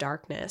 hours of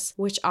darkness,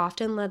 which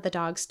often led the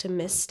dogs to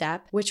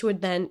misstep, which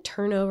would then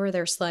turn over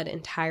their sled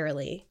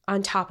entirely.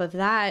 On top of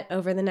that,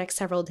 over the next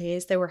several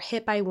days, they were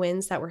hit by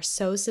winds that were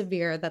so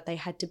severe that they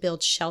had to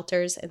build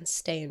shelters and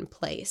stay in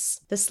place.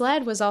 The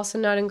sled was also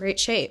not in great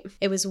shape.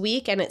 It was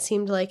weak and it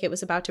seemed like it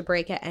was about to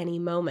break at any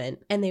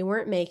moment, and they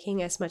weren't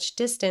making as much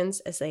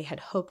distance as they had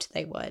hoped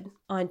they would.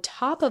 On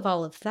top of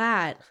all of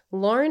that,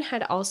 Lauren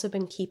had also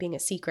been keeping a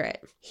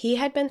secret. He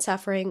had been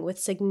suffering with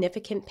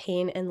significant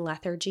pain and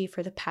lethargy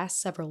for the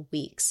past several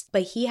weeks,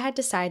 but he had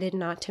decided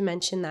not to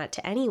mention that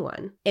to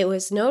anyone. It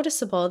was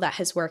noticeable that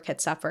his work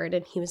had suffered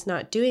and he was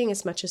not doing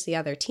as much as the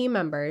other team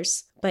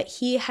members, but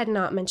he had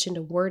not mentioned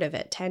a word of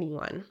it to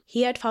anyone.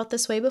 He had felt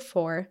this way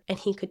before, and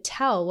he could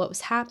tell what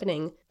was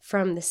happening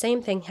from the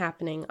same thing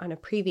happening on a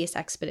previous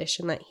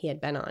expedition that he had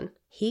been on.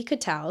 He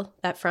could tell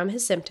that from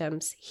his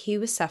symptoms, he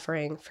was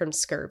suffering from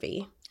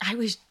scurvy. I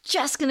was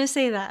just going to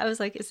say that. I was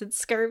like, is it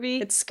scurvy?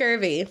 It's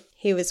scurvy.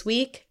 He was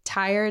weak,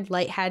 tired,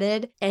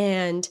 lightheaded,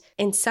 and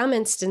in some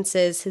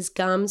instances, his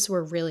gums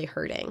were really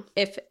hurting.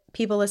 If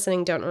people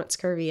listening don't know what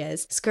scurvy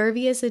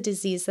is a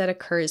disease that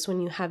occurs when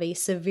you have a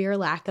severe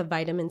lack of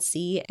vitamin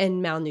C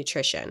and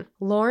malnutrition.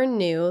 Lauren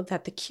knew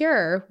that the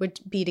cure would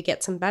be to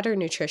get some better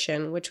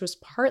nutrition, which was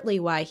partly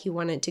why he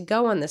wanted to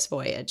go on this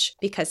voyage,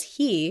 because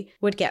he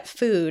would get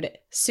food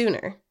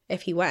sooner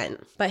if he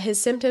went. But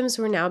his symptoms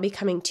were now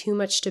becoming too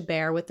much to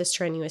bear with the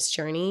strenuous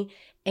journey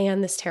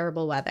and this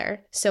terrible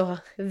weather. So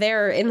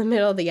they're in the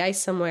middle of the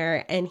ice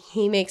somewhere, and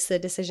he makes the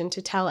decision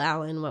to tell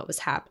Alan what was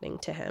happening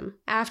to him.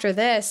 After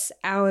this,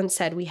 Alan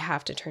said, "We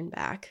have to turn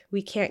back.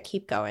 We can't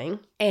keep going."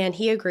 And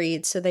he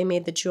agreed, so they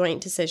made the joint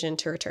decision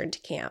to return to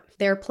camp.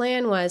 Their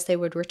plan was they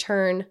would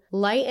return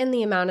light in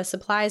the amount of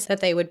supplies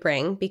that they would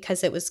bring,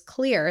 because it was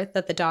clear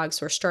that the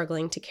dogs were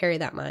struggling to carry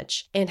that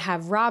much, and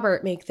have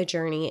Robert make the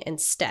journey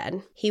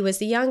instead. He was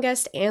the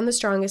youngest and the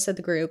strongest of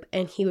the group,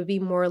 and he would be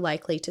more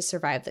likely to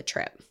survive the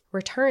trip.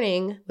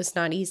 Returning was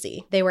not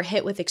easy. They were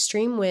hit with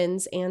extreme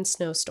winds and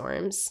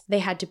snowstorms. They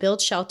had to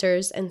build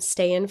shelters and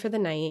stay in for the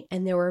night,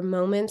 and there were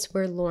moments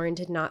where Lauren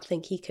did not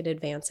think he could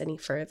advance any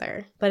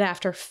further. But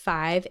after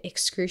 5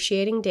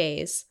 excruciating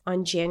days,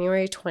 on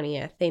January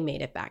 20th, they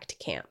made it back to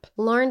camp.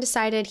 Lauren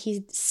decided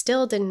he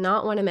still did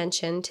not want to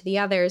mention to the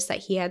others that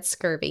he had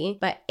scurvy,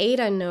 but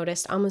Ada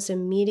noticed almost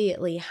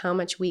immediately how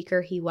much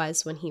weaker he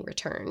was when he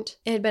returned.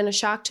 It had been a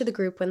shock to the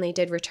group when they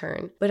did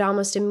return, but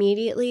almost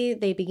immediately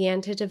they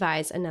began to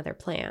devise another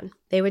plan.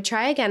 They would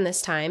try again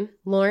this time.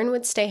 Lauren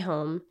would stay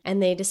home,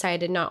 and they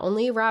decided not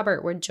only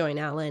Robert would join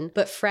Alan,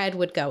 but Fred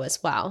would go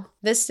as well.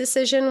 This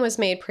decision was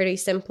made pretty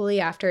simply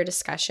after a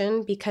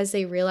discussion, because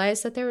they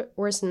realized that there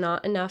was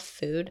not enough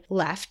food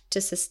left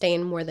to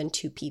sustain more than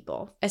 2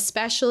 people,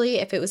 especially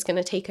if it was going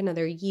to take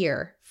another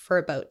year for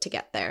a boat to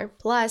get there.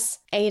 Plus,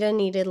 Ada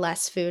needed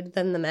less food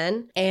than the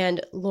men,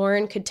 and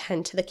Lauren could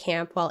tend to the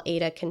camp while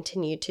Ada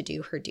continued to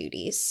do her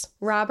duties.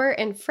 Robert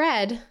and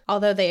Fred,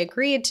 although they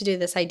agreed to do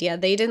this idea,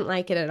 they didn't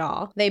like it at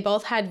all. They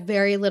both had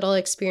very little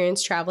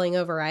experience traveling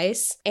over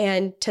ice,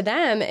 and to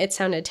them, it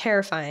sounded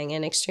terrifying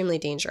and extremely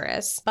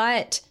dangerous.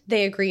 But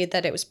they agreed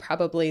that it was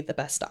probably the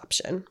best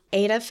option.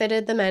 Ada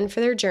fitted the men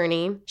for their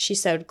journey. She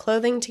sewed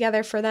clothing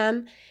together for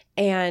them,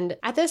 and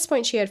at this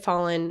point, she had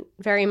fallen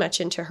very much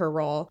into her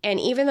role. And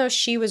even though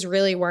she was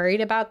really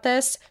worried about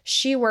this,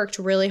 she worked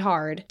really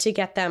hard to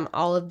get them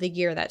all of the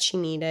gear that she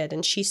needed.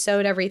 And she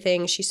sewed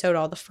everything. She sewed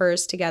all the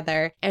furs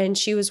together. And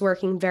she was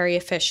working very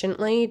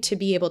efficiently to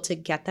be able to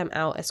get them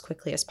out as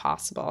quickly as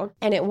possible.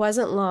 And it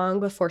wasn't long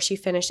before she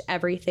finished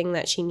everything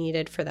that she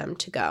needed for them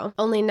to go.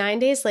 Only 9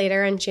 days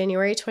later, on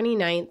January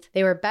 29th,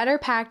 they were better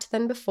packed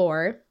than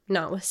before,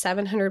 not with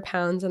 700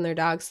 pounds on their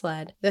dog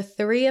sled. The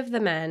 3 of the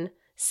men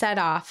set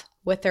off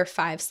with their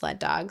 5 sled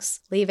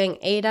dogs, leaving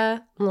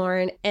Ada,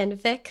 Lauren, and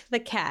Vic the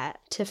cat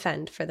to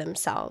fend for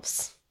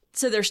themselves.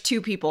 So there's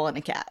 2 people and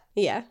a cat.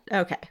 Yeah.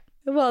 Okay.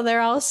 Well,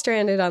 they're all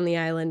stranded on the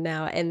island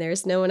now, and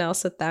there's no one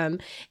else with them.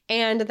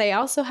 And they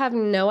also have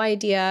no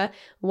idea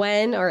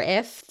when or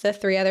if the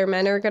 3 other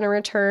men are going to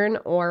return,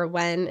 or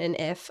when and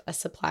if a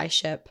supply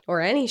ship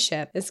or any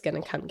ship is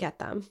going to come get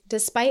them.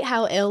 Despite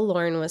how ill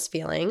Lorne was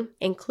feeling,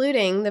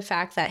 including the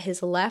fact that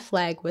his left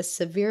leg was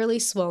severely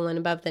swollen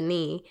above the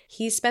knee,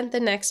 he spent the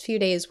next few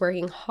days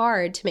working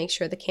hard to make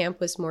sure the camp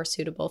was more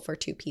suitable for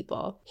 2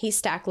 people. He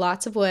stacked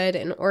lots of wood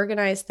and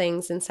organized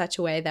things in such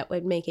a way that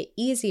would make it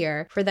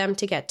easier for them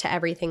to get to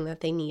everything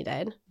that they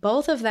needed.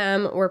 Both of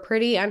them were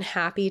pretty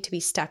unhappy to be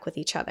stuck with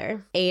each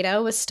other.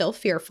 Ada was still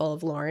fearful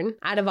of Lorne.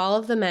 Out of all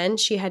of the men,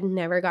 she had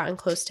never gotten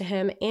close to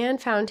him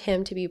and found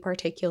him to be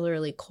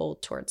particularly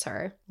cold towards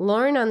her.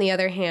 Lorne, on the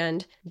other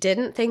hand,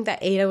 didn't think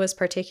that Ada was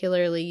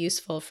particularly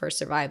useful for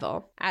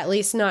survival, at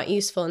least not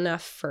useful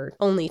enough for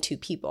only 2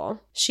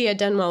 people. She had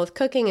done well with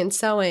cooking and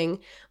sewing,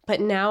 but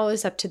now it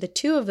was up to the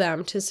 2 of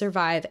them to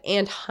survive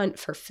and hunt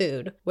for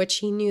food, which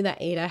he knew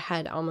that Ada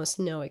had almost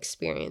no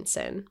experience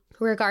in.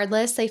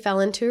 Regardless, they fell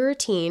into a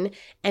routine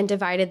and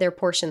divided their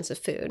portions of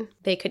food.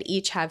 They could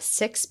each have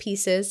 6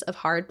 pieces of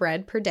hard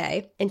bread per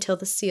day until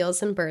the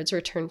seals and birds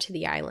returned to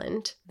the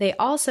island. They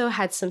also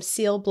had some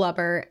seal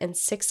blubber and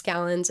 6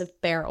 gallons of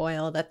bear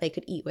oil that they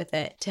could eat with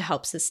it to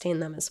help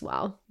sustain them as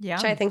well. Yeah.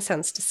 Which I think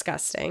sounds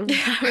disgusting.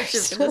 Yeah, I was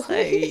just going to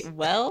say,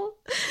 well,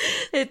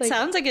 it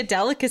sounds like a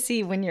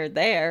delicacy when you're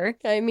there.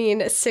 I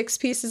mean, 6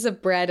 pieces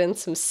of bread and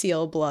some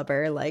seal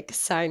blubber, like,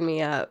 sign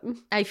me up.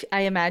 I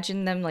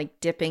imagine them, like,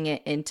 dipping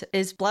it into...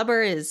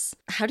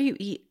 How do you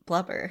eat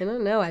blubber? I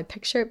don't know. I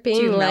picture it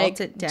being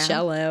like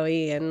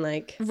jello-y and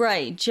like...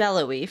 Right,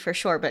 jello-y for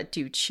sure, but do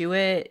you chew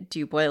it? Do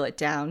you boil it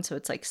down so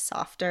it's like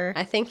softer?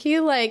 I think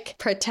you like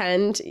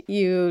pretend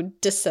you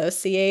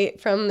dissociate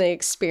from the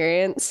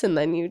experience and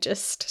then you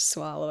just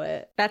swallow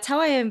it. That's how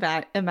I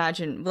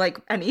imagine,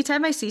 like,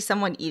 anytime I see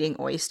someone eating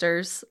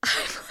oysters,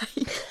 I'm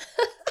like,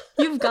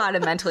 you've got to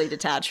mentally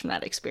detach from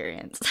that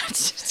experience.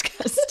 That's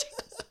disgusting.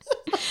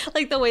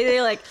 Like the way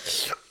they like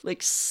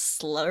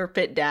slurp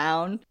it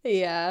down.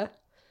 Yeah.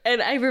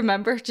 And I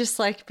remember just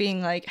like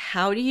being like,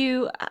 how do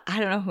you, I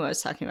don't know who I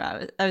was talking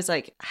about. I was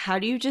like, how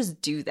do you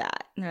just do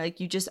that? And they're like,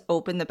 you just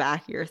open the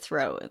back of your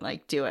throat and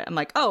like do it. I'm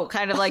like, oh,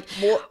 kind of like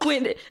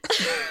when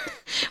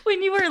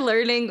you were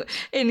learning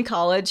in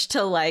college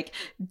to like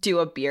do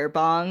a beer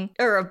bong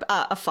or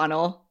a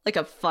funnel. Like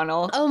a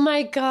funnel. Oh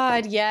my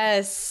God,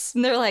 yes.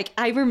 And they're like,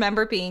 I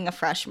remember being a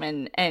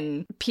freshman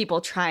and people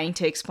trying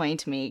to explain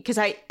to me, because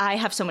I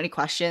have so many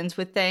questions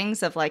with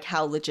things of like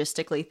how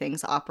logistically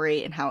things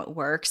operate and how it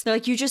works. They're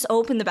like, you just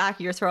open the back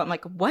of your throat. I'm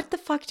like, what the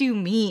fuck do you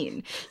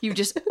mean? You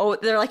just,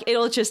 they're like,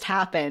 it'll just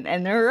happen.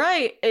 And they're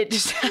right. It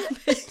just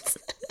happens.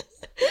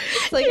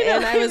 Like, you know,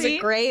 and I was a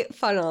great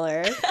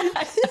funneler.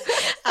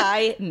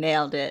 I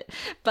nailed it.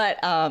 But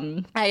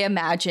I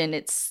imagine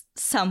it's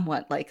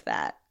somewhat like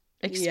that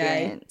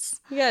experience.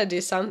 Yeah. You gotta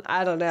do something.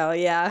 I don't know.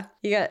 Yeah.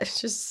 You got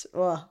just,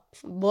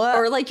 what?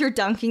 Or like you're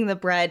dunking the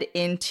bread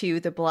into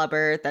the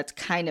blubber that's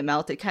kind of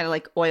melted, kind of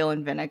like oil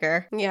and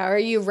vinegar. Yeah, or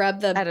you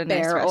rub the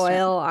bear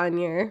oil on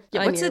your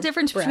what's the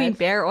difference between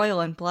bear oil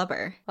and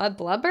blubber?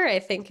 Blubber, I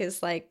think,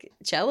 is like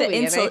jello-y,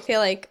 and I feel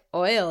like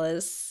oil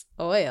is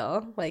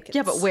oil. Like,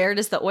 yeah, but where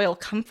does the oil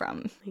come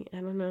from? I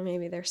don't know.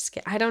 Maybe they're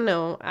I don't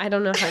know. I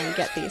don't know how you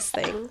get these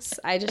things.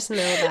 I just know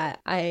that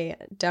I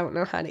don't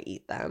know how to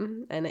eat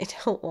them, and I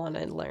don't want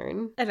to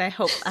learn. And I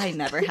hope I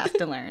never have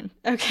to learn.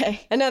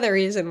 Okay. Another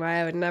reason why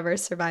I would never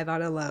survive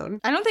on alone.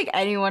 I don't think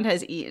anyone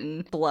has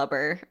eaten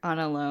blubber on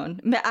alone.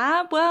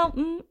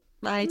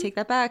 I take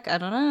that back. I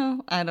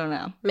don't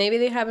know. Maybe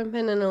they haven't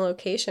been in a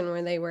location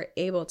where they were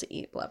able to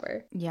eat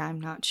blubber. Yeah,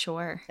 I'm not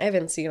sure. I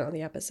haven't seen all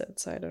the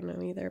episodes, so I don't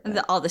know either.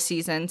 But... all the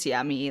seasons,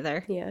 yeah, me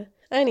either. Yeah.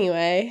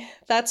 Anyway,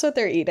 that's what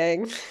they're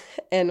eating,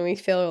 and we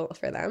feel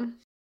for them.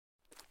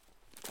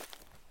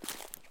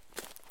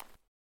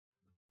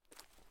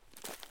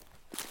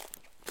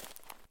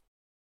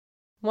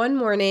 One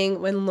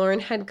morning, when Lorne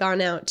had gone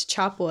out to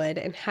chop wood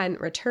and hadn't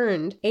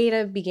returned,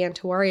 Ada began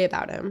to worry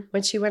about him.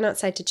 When she went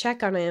outside to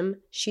check on him,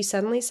 she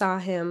suddenly saw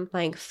him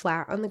lying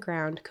flat on the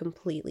ground,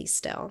 completely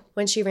still.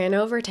 When she ran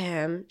over to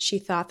him, she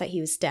thought that he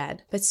was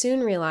dead, but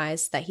soon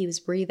realized that he was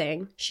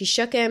breathing. She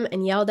shook him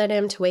and yelled at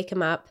him to wake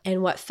him up,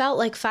 and what felt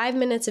like 5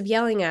 minutes of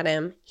yelling at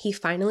him, he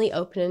finally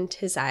opened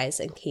his eyes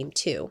and came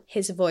to.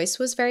 His voice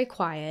was very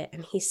quiet,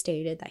 and he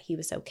stated that he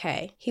was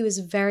okay. He was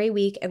very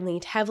weak and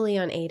leaned heavily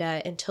on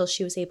Ada until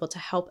she was able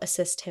to help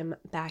assist him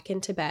back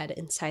into bed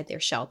inside their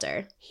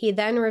shelter. He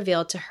then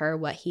revealed to her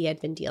what he had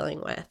been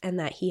dealing with, and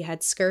that he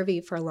had scurvy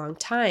for a long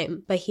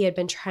time, but he had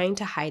been trying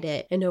to hide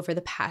it, and over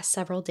the past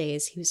several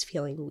days he was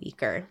feeling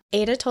weaker.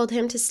 Ada told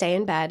him to stay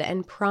in bed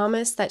and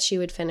promised that she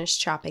would finish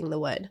chopping the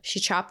wood. She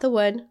chopped the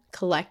wood,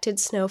 collected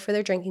snow for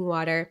their drinking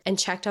water, and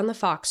checked on the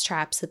fox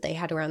traps that they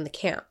had around the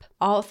camp.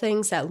 all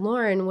things that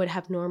Lauren would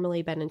have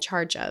normally been in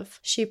charge of.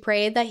 She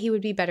prayed that he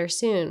would be better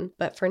soon,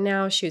 but for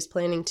now she was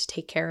planning to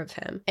take care of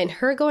him. And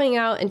her going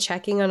out and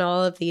checking on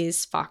all of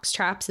these fox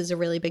traps is a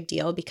really big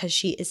deal because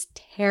she is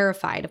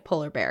terrified of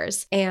polar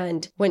bears.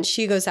 And when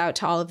she goes out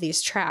to all of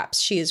these traps,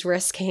 she is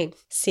risking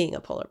seeing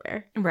a polar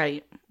bear.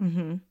 Right.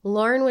 Mm-hmm.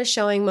 Lauren was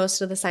showing most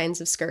of the signs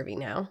of scurvy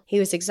now. He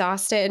was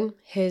exhausted,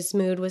 his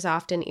mood was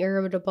often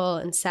irritable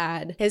and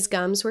sad, his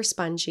gums were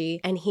spongy,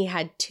 and he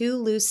had 2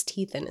 loose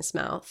teeth in his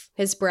mouth.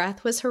 His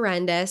breath was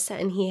horrendous,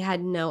 and he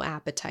had no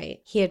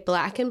appetite. He had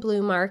black and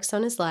blue marks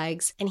on his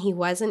legs, and he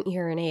wasn't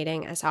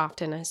urinating as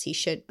often as he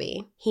should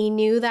be. He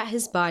knew that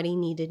his body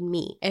needed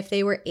meat. If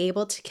they were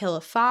able to kill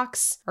a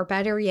fox, or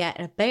better yet,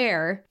 a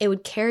bear, it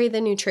would carry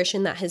the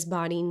nutrition that his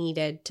body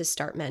needed to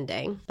start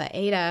mending. But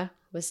Ada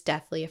was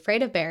deathly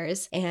afraid of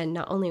bears, and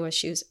not only was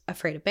she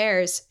afraid of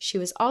bears, she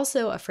was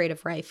also afraid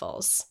of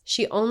rifles.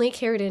 She only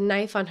carried a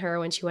knife on her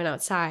when she went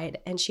outside,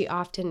 and she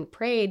often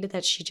prayed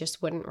that she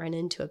just wouldn't run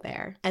into a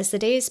bear. As the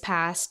days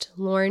passed,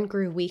 Lauren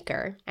grew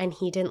weaker, and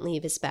he didn't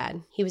leave his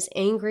bed. He was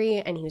angry,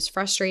 and he was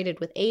frustrated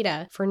with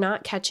Ada for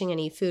not catching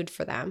any food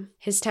for them.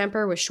 His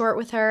temper was short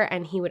with her,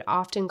 and he would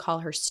often call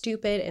her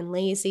stupid and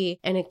lazy,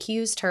 and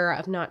accused her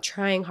of not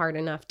trying hard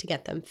enough to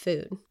get them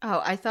food.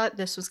 Oh, I thought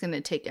this was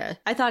going to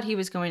I thought he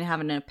was going to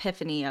have an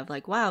epiphany of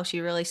like, wow,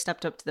 she really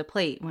stepped up to the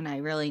plate when I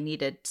really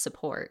needed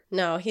support.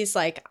 No, he's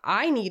like,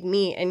 I need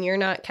meat and you're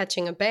not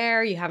catching a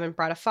bear. You haven't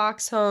brought a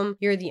fox home.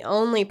 You're the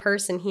only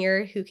person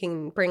here who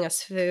can bring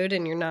us food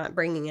and you're not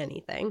bringing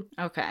anything.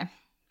 Okay.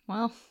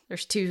 Well,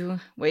 there's 2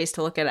 ways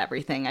to look at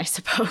everything, I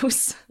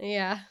suppose.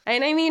 Yeah.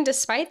 And I mean,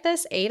 despite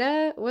this,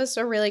 Ada was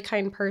a really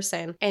kind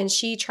person, and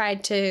she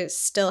tried to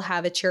still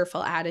have a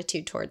cheerful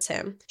attitude towards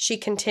him. She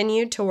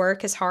continued to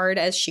work as hard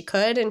as she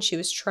could, and she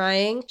was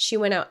trying. She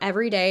went out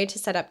every day to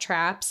set up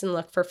traps and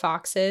look for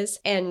foxes,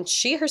 and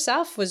she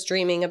herself was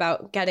dreaming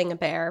about getting a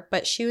bear,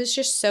 but she was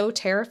just so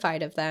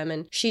terrified of them,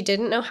 and she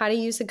didn't know how to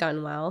use a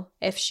gun well.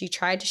 If she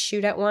tried to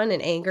shoot at one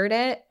and angered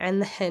it,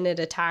 and then it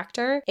attacked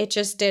her, it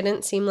just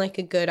didn't seem like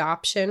a good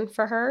option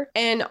for her.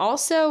 And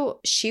also,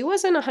 she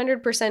wasn't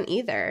 100%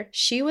 either.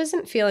 She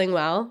wasn't feeling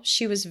well.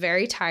 She was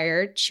very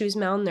tired. She was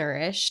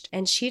malnourished,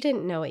 and she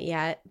didn't know it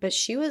yet, but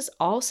she was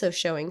also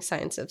showing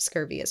signs of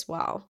scurvy as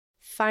well.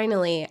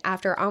 Finally,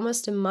 after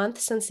almost a month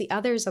since the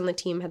others on the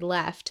team had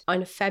left,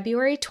 on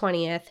February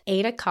 20th,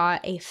 Ada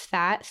caught a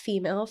fat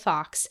female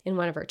fox in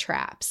one of her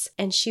traps,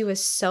 and she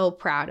was so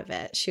proud of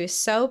it. She was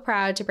so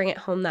proud to bring it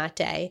home that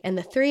day, and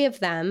the 3 of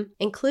them,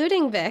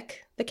 including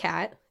Vic, the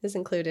cat, is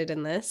included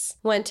in this,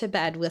 went to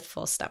bed with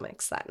full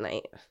stomachs that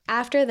night.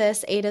 After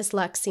this, Ada's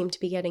luck seemed to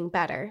be getting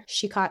better.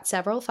 She caught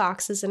several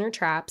foxes in her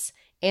traps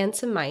and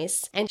some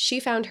mice, and she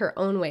found her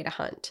own way to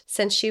hunt.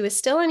 Since she was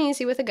still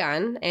uneasy with a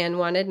gun and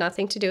wanted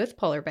nothing to do with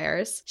polar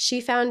bears,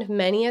 she found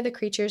many of the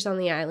creatures on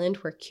the island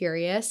were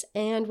curious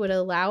and would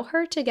allow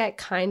her to get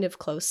kind of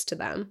close to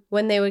them.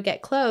 When they would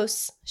get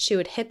close, she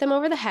would hit them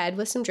over the head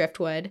with some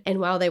driftwood,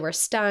 and while they were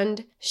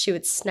stunned, she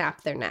would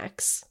snap their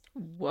necks.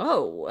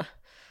 Whoa.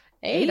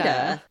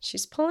 Ada.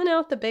 She's pulling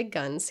out the big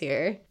guns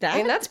here.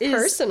 That's is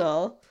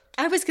personal.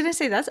 I was going to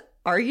say that's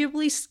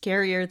arguably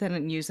scarier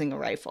than using a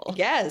rifle.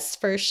 Yes,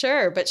 for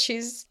sure. But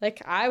she's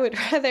like, I would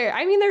rather,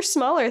 I mean, there's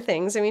smaller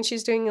things. I mean,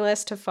 she's doing a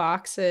list of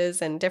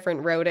foxes and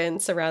different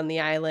rodents around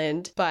the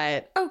island,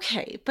 but.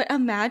 Okay, but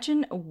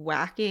imagine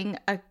whacking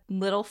a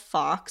little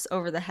fox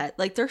over the head.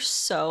 Like, they're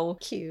so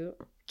cute.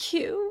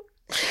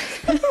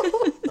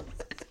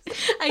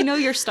 I know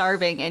you're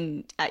starving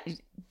and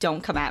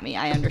don't come at me.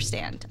 I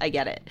understand. I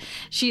get it.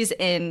 She's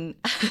in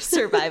a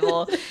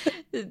survival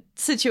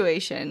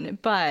situation.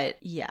 But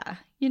yeah,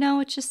 you know,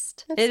 it's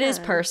just, it is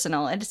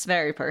personal. It's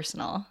very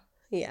personal.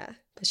 Yeah,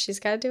 but she's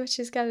got to do what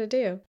she's got to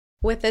do.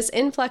 With this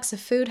influx of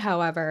food,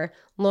 however,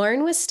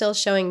 Lauren was still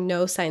showing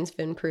no signs of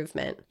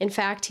improvement. In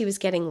fact, he was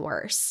getting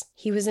worse.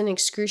 He was in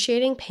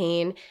excruciating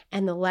pain,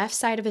 and the left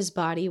side of his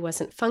body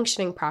wasn't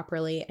functioning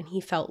properly, and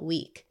he felt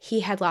weak. He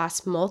had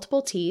lost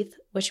multiple teeth,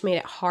 which made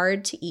it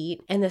hard to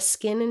eat, and the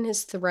skin in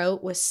his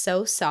throat was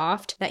so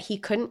soft that he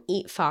couldn't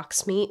eat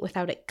fox meat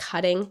without it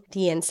cutting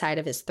the inside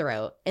of his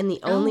throat. And the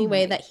only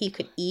way that he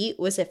could eat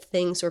was if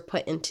things were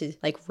put into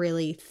like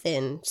really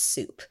thin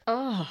soup.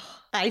 Oh,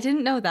 I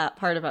didn't know that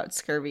part about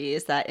scurvy,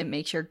 is that it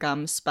makes your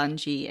gums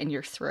spongy and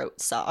your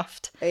throat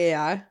soft.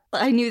 Yeah.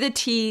 I knew the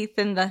teeth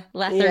and the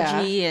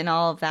lethargy and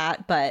all of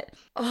that, but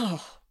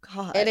oh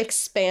God. It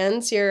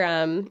expands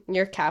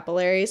your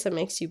capillaries and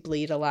makes you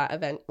bleed a lot,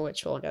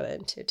 which we'll get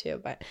into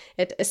too. But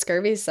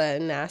scurvy's a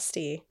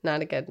nasty,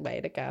 not a good way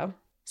to go.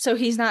 So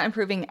he's not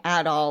improving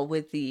at all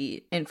with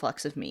the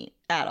influx of meat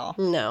at all?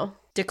 No.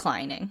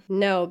 Declining?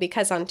 No,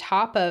 because on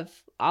top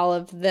of all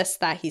of this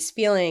that he's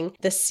feeling,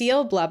 the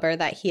seal blubber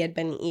that he had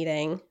been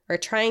eating or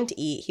trying to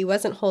eat, he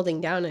wasn't holding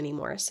down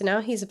anymore. So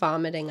now he's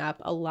vomiting up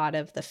a lot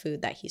of the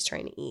food that he's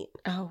trying to eat.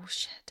 Oh,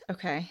 shit.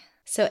 Okay.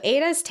 So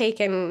Ada's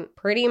taken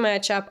pretty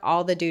much up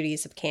all the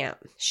duties of camp.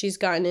 She's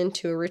gotten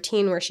into a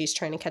routine where she's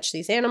trying to catch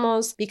these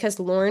animals because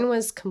Lorne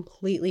was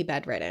completely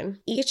bedridden.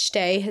 Each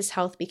day, his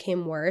health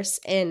became worse,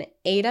 and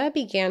Ada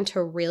began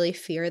to really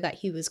fear that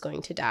he was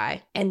going to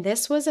die. And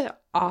this was an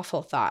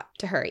awful thought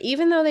to her.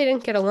 Even though they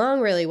didn't get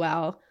along really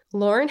well,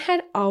 Lorne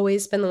had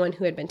always been the one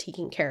who had been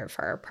taking care of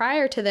her.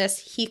 Prior to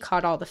this, he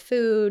caught all the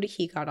food,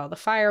 he got all the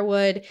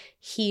firewood,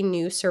 he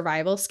knew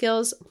survival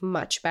skills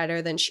much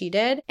better than she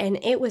did, and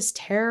it was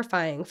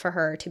terrifying for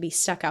her to be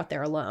stuck out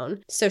there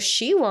alone. So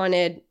she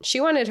wanted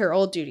her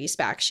old duties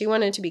back. She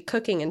wanted to be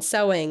cooking and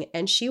sewing,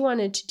 and she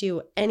wanted to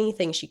do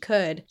anything she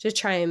could to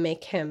try and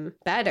make him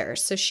better.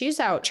 So she's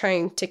out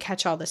trying to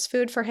catch all this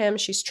food for him.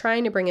 She's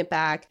trying to bring it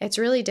back. It's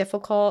really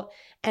difficult.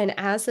 And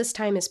as this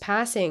time is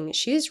passing,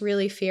 she's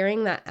really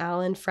fearing that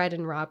Alan, Fred,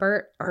 and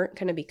Robert aren't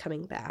going to be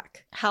coming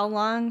back. How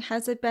long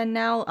has it been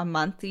now? A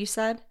month, you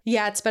said?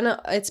 Yeah,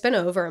 it's been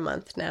over a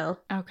month now.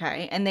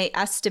 Okay. And they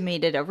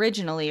estimated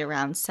originally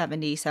around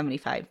 70,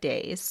 75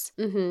 days.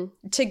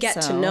 Mm-hmm. To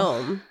get to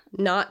Nome,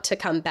 not to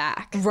come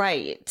back.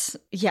 Right.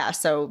 Yeah,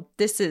 so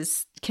this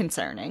is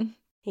concerning.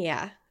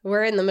 Yeah.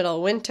 We're in the middle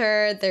of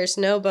winter. There's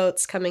no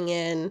boats coming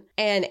in.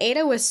 And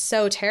Ada was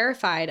so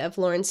terrified of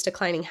Lorne's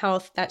declining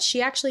health that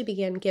she actually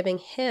began giving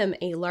him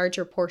a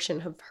larger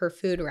portion of her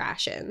food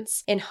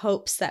rations in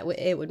hopes that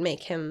it would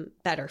make him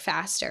better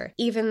faster.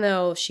 Even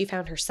though she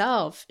found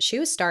herself, she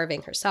was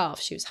starving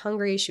herself. She was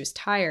hungry, she was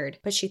tired,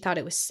 but she thought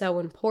it was so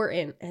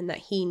important and that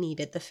he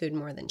needed the food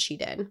more than she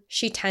did.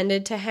 She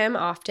tended to him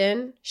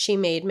often. She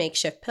made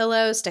makeshift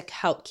pillows to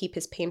help keep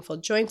his painful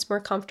joints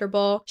more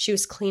comfortable. She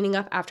was cleaning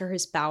up after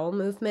his bowel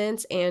movements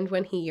and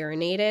when he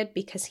urinated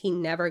because he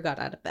never got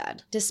out of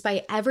bed.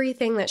 Despite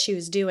everything that she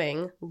was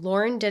doing,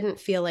 Lorne didn't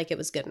feel like it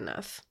was good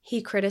enough.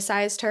 He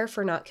criticized her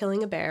for not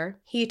killing a bear.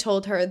 He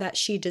told her that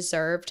she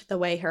deserved the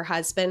way her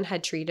husband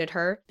had treated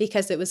her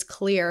because it was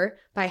clear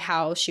by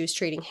how she was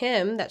treating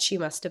him that she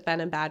must have been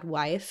a bad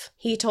wife.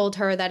 He told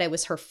her that it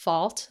was her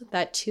fault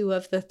that 2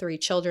 of the 3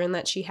 children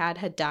that she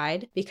had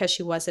died because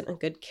she wasn't a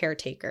good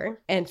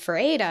caretaker. And for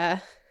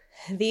Ada,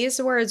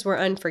 these words were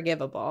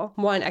unforgivable.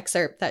 One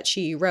excerpt that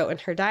she wrote in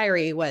her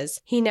diary was,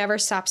 "He never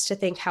stops to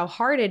think how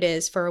hard it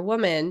is for a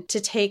woman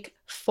to take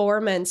 4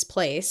 men's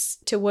place,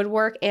 to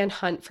woodwork and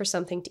hunt for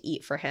something to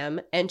eat for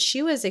him." And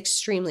she was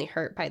extremely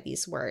hurt by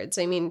these words.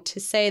 I mean, to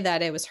say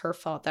that it was her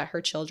fault that her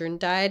children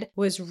died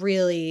was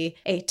really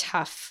a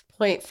tough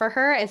point for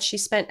her, and she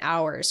spent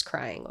hours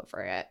crying over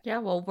it. Yeah,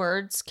 well,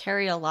 words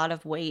carry a lot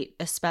of weight,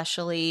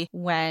 especially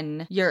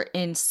when you're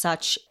in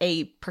such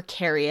a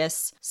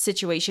precarious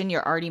situation.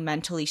 You're already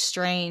mentally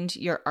strained.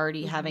 You're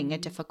already having a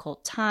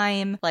difficult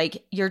time.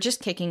 Like, you're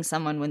just kicking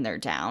someone when they're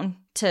down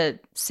to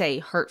say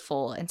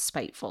hurtful and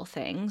spiteful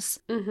things.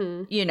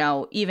 You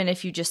know, even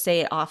if you just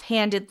say it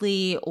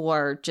offhandedly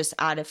or just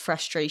out of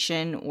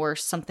frustration or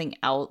something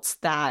else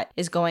that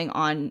is going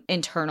on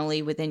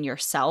internally within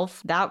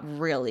yourself, that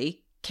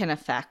really can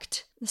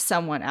affect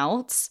someone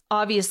else.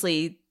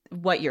 Obviously,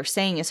 what you're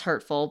saying is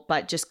hurtful,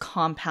 but just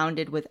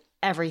compounded with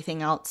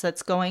everything else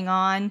that's going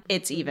on,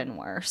 it's even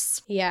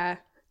worse. Yeah.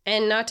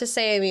 And not to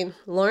say, I mean,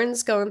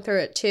 Lorne's going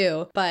through it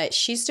too, but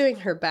she's doing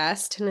her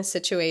best in a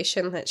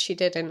situation that she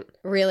didn't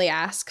really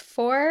ask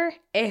for.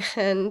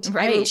 And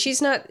I mean,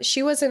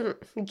 she wasn't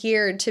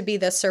geared to be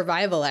the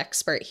survival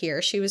expert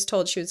here. She was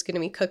told she was going to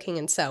be cooking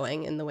and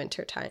sewing in the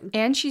wintertime.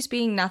 And she's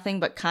being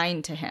nothing but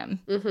kind to him.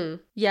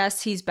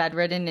 Yes, he's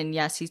bedridden and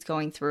yes, he's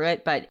going through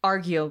it, but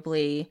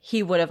arguably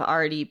he would have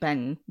already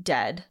been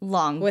dead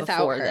long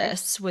before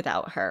this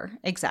without her.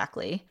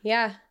 Exactly.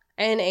 Yeah.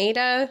 And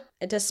Ada,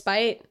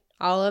 despite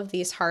all of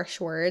these harsh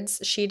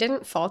words, she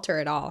didn't falter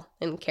at all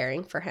in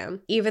caring for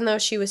him. Even though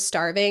she was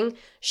starving,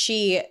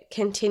 she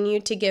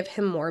continued to give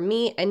him more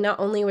meat. And not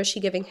only was she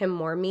giving him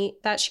more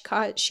meat that she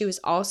caught, she was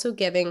also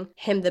giving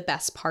him the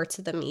best parts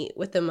of the meat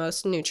with the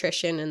most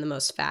nutrition and the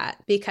most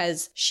fat,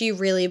 because she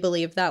really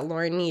believed that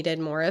Lorne needed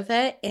more of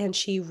it. And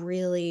she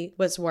really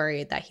was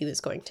worried that he was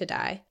going to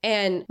die.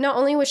 And not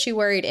only was she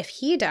worried if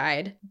he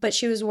died, but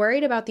she was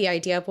worried about the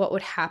idea of what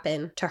would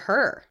happen to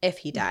her if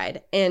he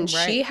died. And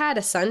she had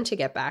a son to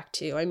get back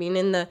to. I mean,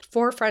 in the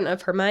forefront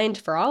of her mind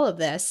for all of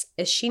this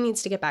is she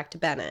needs to get back to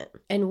Bennett.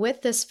 And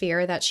with this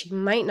fear that she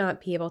might not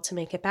be able to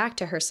make it back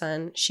to her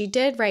son, she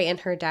did write in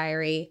her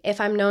diary, "If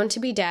I'm known to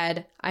be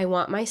dead, I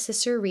want my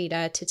sister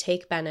Rita to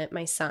take Bennett,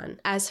 my son,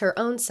 as her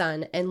own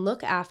son and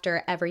look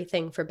after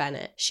everything for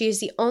Bennett. She is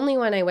the only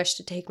one I wish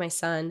to take my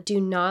son.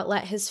 Do not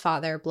let his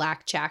father,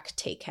 Black Jack,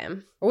 take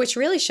him." Which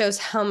really shows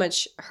how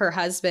much her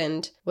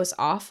husband was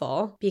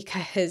awful,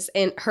 because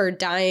in her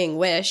dying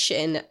wish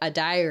in a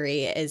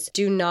diary is,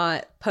 "Do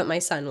not put my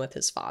son with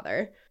his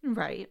father."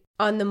 Right.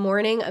 On the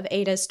morning of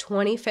Ada's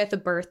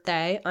 25th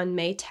birthday on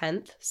May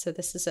 10th, so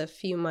this is a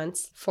few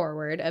months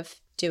forward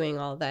of doing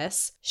all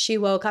this. She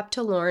woke up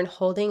to Lorne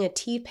holding a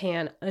tea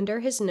pan under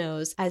his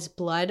nose as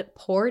blood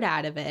poured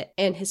out of it,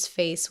 and his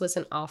face was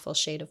an awful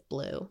shade of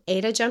blue.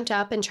 Ada jumped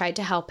up and tried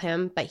to help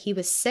him, but he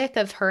was sick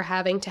of her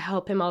having to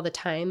help him all the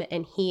time,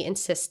 and he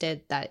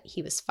insisted that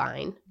he was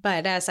fine.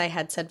 But as I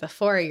had said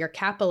before, your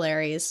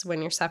capillaries,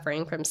 when you're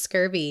suffering from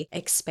scurvy,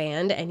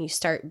 expand and you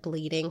start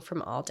bleeding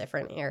from all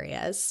different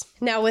areas.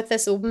 Now, with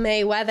this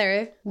May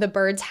weather, the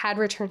birds had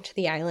returned to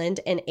the island,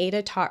 and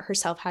Ada taught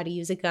herself how to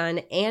use a gun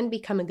and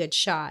become a good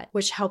shot,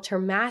 which helped her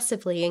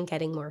massively in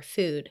getting more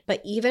food.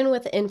 But even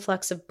with the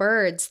influx of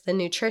birds, the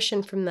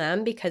nutrition from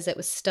them, because it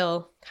was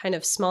still kind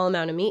of small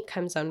amount of meat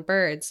comes on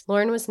birds,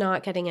 Lorne was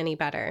not getting any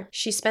better.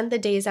 She spent the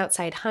days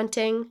outside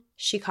hunting.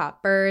 She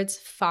caught birds,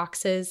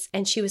 foxes,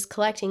 and she was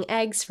collecting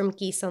eggs from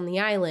geese on the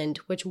island,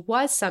 which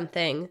was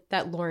something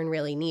that Lorne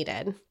really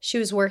needed. She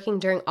was working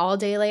during all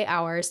daylight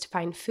hours to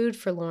find food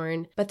for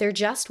Lorne, but there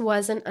just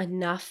wasn't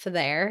enough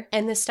there.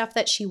 And the stuff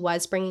that she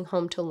was bringing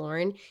home to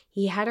Lorne,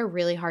 he had a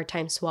really hard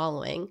time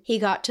swallowing. He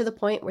got to the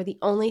point where the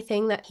only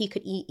thing that he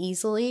could eat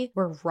easily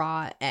were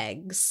raw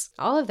eggs.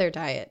 All of their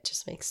diet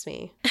just makes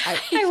me...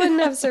 I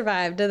wouldn't have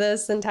survived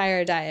this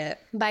entire diet.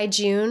 By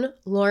June,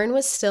 Lorne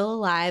was still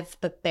alive,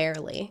 but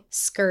barely.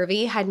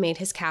 Scurvy had made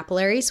his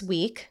capillaries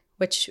weak,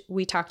 which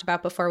we talked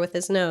about before with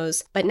his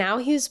nose, but now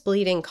he was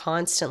bleeding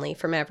constantly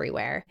from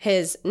everywhere.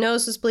 His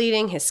nose was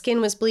bleeding, his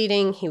skin was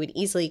bleeding, he would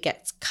easily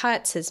get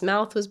cuts, his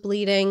mouth was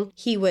bleeding,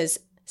 he was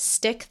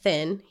stick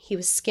thin, he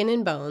was skin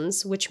and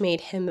bones, which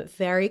made him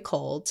very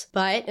cold.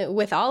 But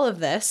with all of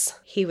this,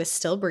 he was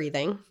still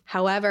breathing.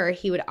 However,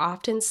 he would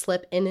often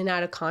slip in and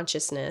out of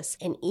consciousness,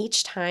 and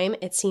each time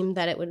it seemed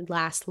that it would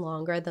last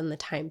longer than the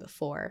time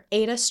before.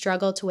 Ada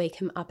struggled to wake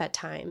him up at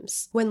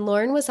times. When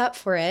Lorne was up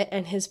for it,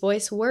 and his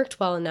voice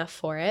worked well enough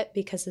for it,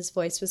 because his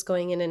voice was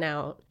going in and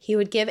out, he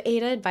would give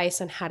Ada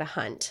advice on how to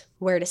hunt,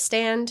 where to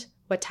stand,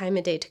 what time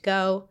of day to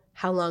go,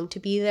 how long to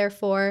be there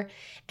for,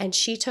 and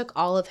she took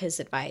all of his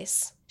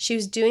advice. She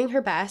was doing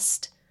her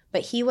best,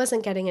 but he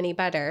wasn't getting any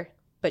better.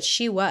 But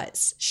she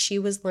was. She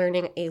was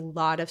learning a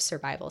lot of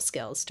survival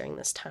skills during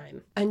this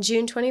time. On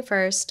June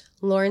 21st,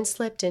 Lorne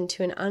slipped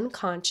into an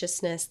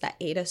unconsciousness that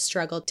Ada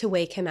struggled to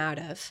wake him out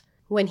of.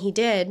 When he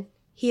did,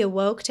 he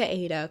awoke to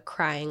Ada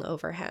crying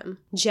over him.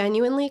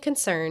 Genuinely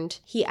concerned,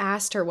 he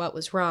asked her what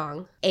was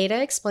wrong.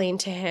 Ada explained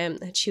to him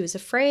that she was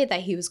afraid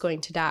that he was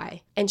going to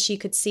die, and she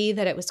could see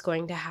that it was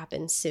going to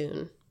happen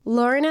soon.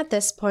 Lorne at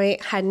this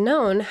point had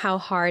known how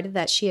hard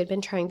that she had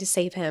been trying to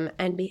save him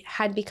and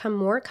had become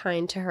more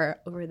kind to her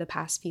over the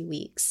past few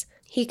weeks.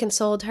 He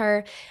consoled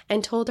her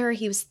and told her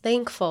he was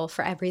thankful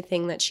for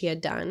everything that she had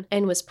done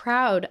and was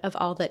proud of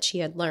all that she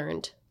had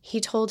learned.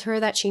 He told her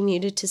that she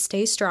needed to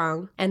stay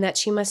strong and that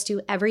she must do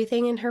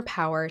everything in her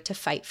power to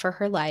fight for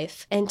her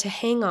life and to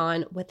hang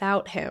on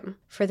without him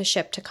for the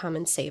ship to come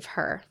and save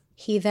her.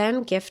 He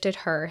then gifted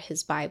her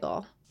his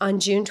Bible.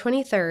 On June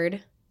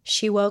 23rd,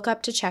 she woke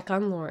up to check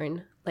on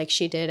Lorne like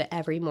she did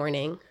every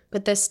morning,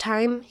 but this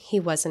time he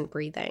wasn't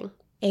breathing.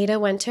 Ada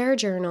went to her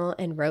journal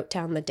and wrote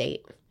down the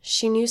date.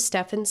 She knew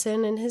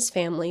Stephenson and his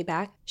family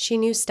back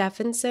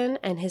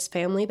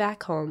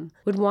home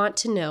would want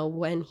to know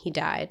when he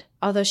died.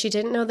 Although she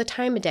didn't know the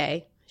time of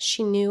day,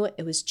 she knew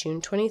it was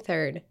June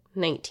 23rd,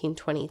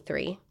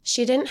 1923.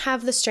 She didn't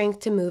have the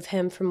strength to move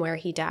him from where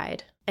he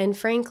died, and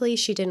frankly,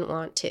 she didn't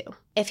want to.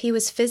 If he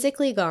was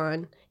physically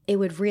gone, it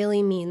would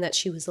really mean that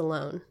she was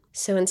alone.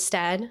 So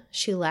instead,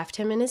 she left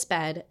him in his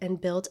bed and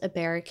built a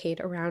barricade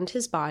around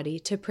his body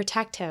to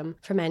protect him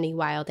from any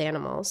wild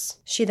animals.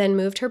 She then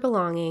moved her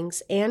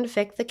belongings and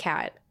Vic the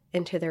cat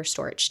into their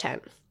storage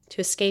tent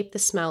to escape the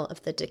smell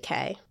of the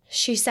decay.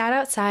 She sat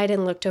outside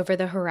and looked over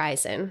the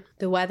horizon.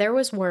 The weather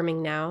was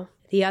warming now.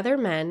 The other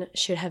men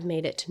should have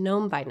made it to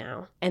Nome by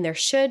now, and there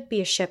should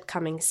be a ship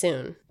coming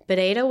soon. But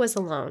Ada was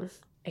alone,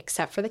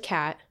 except for the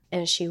cat,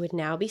 and she would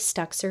now be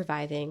stuck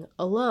surviving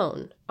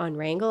alone on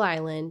Wrangel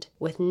Island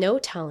with no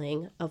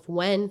telling of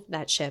when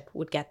that ship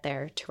would get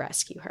there to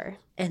rescue her.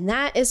 And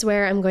that is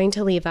where I'm going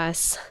to leave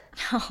us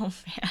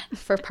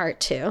for part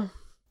 2.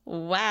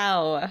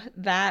 Wow,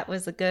 that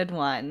was a good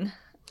one.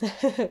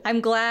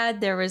 I'm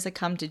glad there was a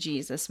come to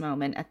Jesus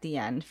moment at the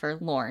end for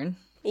Lorne.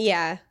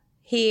 Yeah,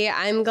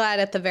 I'm glad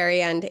at the very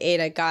end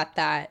Ada got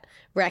that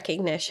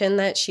recognition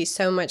that she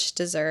so much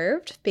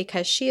deserved,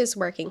 because she is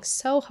working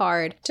so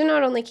hard to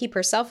not only keep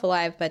herself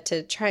alive, but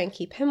to try and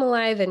keep him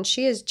alive, and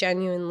she is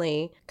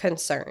genuinely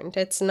concerned.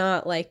 It's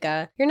not like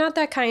you're not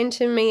that kind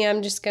to me,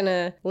 I'm just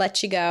gonna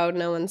let you go,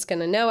 no one's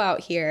gonna know out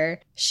here.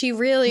 She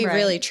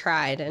really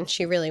tried, and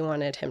she really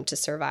wanted him to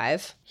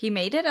survive. He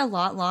made it a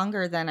lot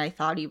longer than I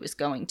thought he was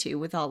going to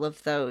with all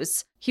of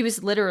those. He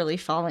was literally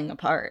falling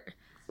apart.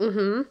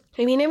 I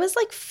mean, it was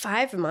like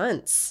 5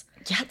 months.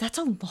 Yeah, that's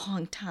a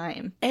long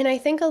time. And I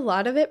think a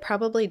lot of it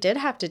probably did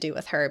have to do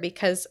with her,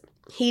 because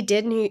he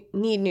did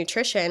need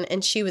nutrition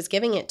and she was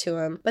giving it to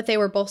him, but they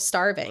were both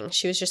starving.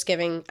 She was just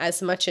giving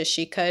as much as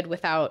she could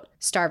without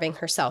starving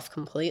herself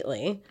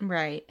completely.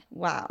 Right.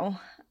 Wow.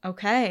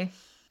 Okay.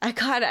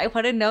 I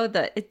want to know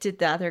did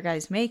the other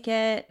guys make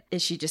it?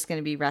 Is she just going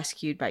to be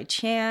rescued by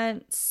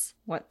chance?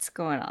 what's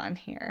going on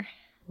here.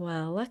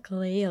 Well,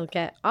 luckily you'll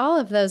get all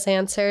of those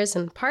answers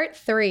in part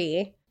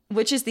 3.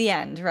 Which is the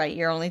end, right?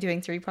 You're only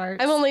doing 3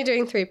 parts? I'm only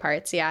doing 3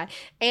 parts, yeah.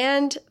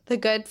 And the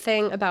good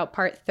thing about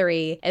part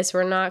 3 is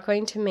we're not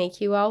going to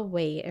make you all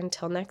wait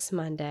until next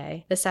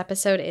Monday. This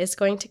episode is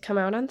going to come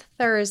out on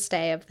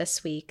Thursday of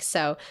this week,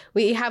 so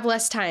we have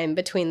less time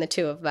between the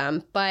 2 of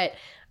them. But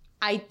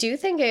I do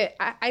think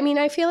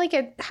I feel like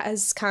it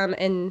has come,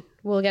 and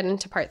we'll get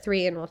into part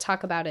 3 and we'll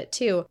talk about it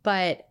too.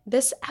 But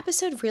this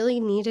episode really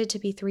needed to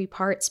be 3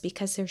 parts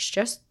because there's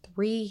just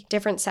 3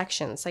 different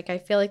sections. Like, I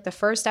feel like the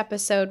first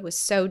episode was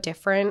so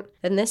different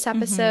than this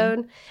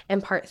episode,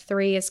 and part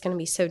 3 is going to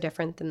be so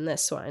different than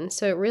this one.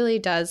 So it really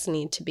does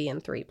need to be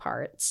in 3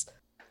 parts.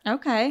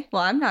 Okay.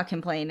 Well, I'm not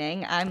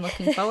complaining. I'm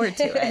looking forward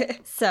to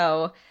it.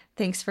 So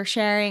thanks for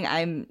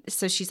sharing.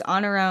 So she's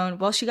on her own.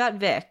 Well, she got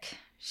Vic.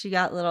 She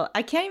got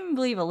I can't even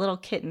believe a little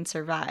kitten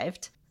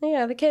survived.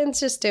 Yeah, the kitten's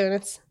just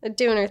doing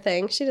her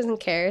thing. She doesn't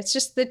care. It's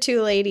just the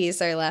 2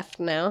 ladies are left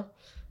now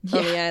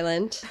on the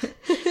island.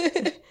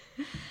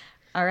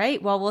 All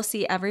right. Well, we'll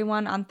see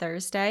everyone on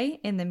Thursday.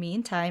 In the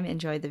meantime,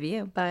 enjoy the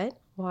view. But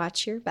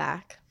watch your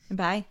back.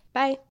 Bye.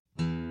 Bye.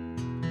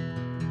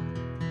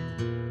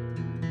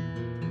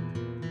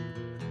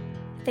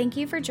 Thank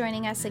you for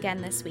joining us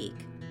again this week.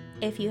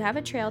 If you have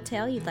a trail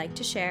tale you'd like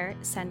to share,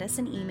 send us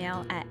an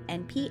email at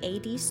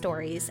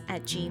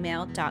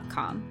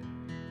npadstories@gmail.com.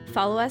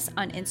 Follow us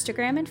on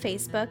Instagram and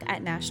Facebook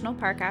at National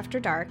Park After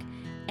Dark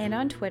and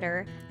on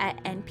Twitter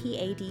at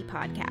NPAD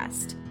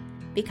Podcast.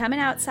 Become an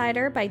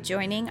outsider by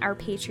joining our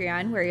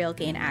Patreon, where you'll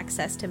gain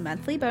access to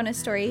monthly bonus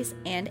stories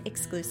and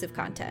exclusive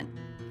content.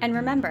 And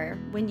remember,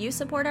 when you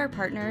support our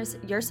partners,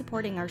 you're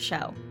supporting our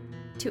show.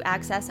 To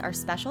access our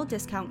special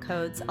discount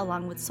codes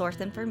along with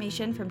source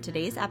information from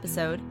today's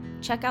episode,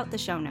 check out the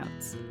show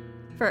notes.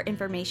 For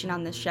information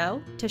on the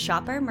show, to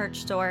shop our merch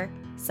store,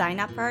 sign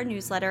up for our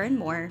newsletter, and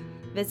more,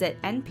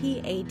 visit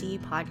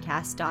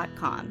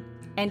npadpodcast.com.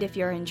 And if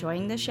you're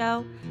enjoying the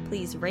show,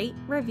 please rate,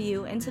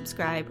 review, and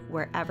subscribe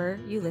wherever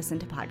you listen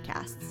to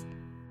podcasts.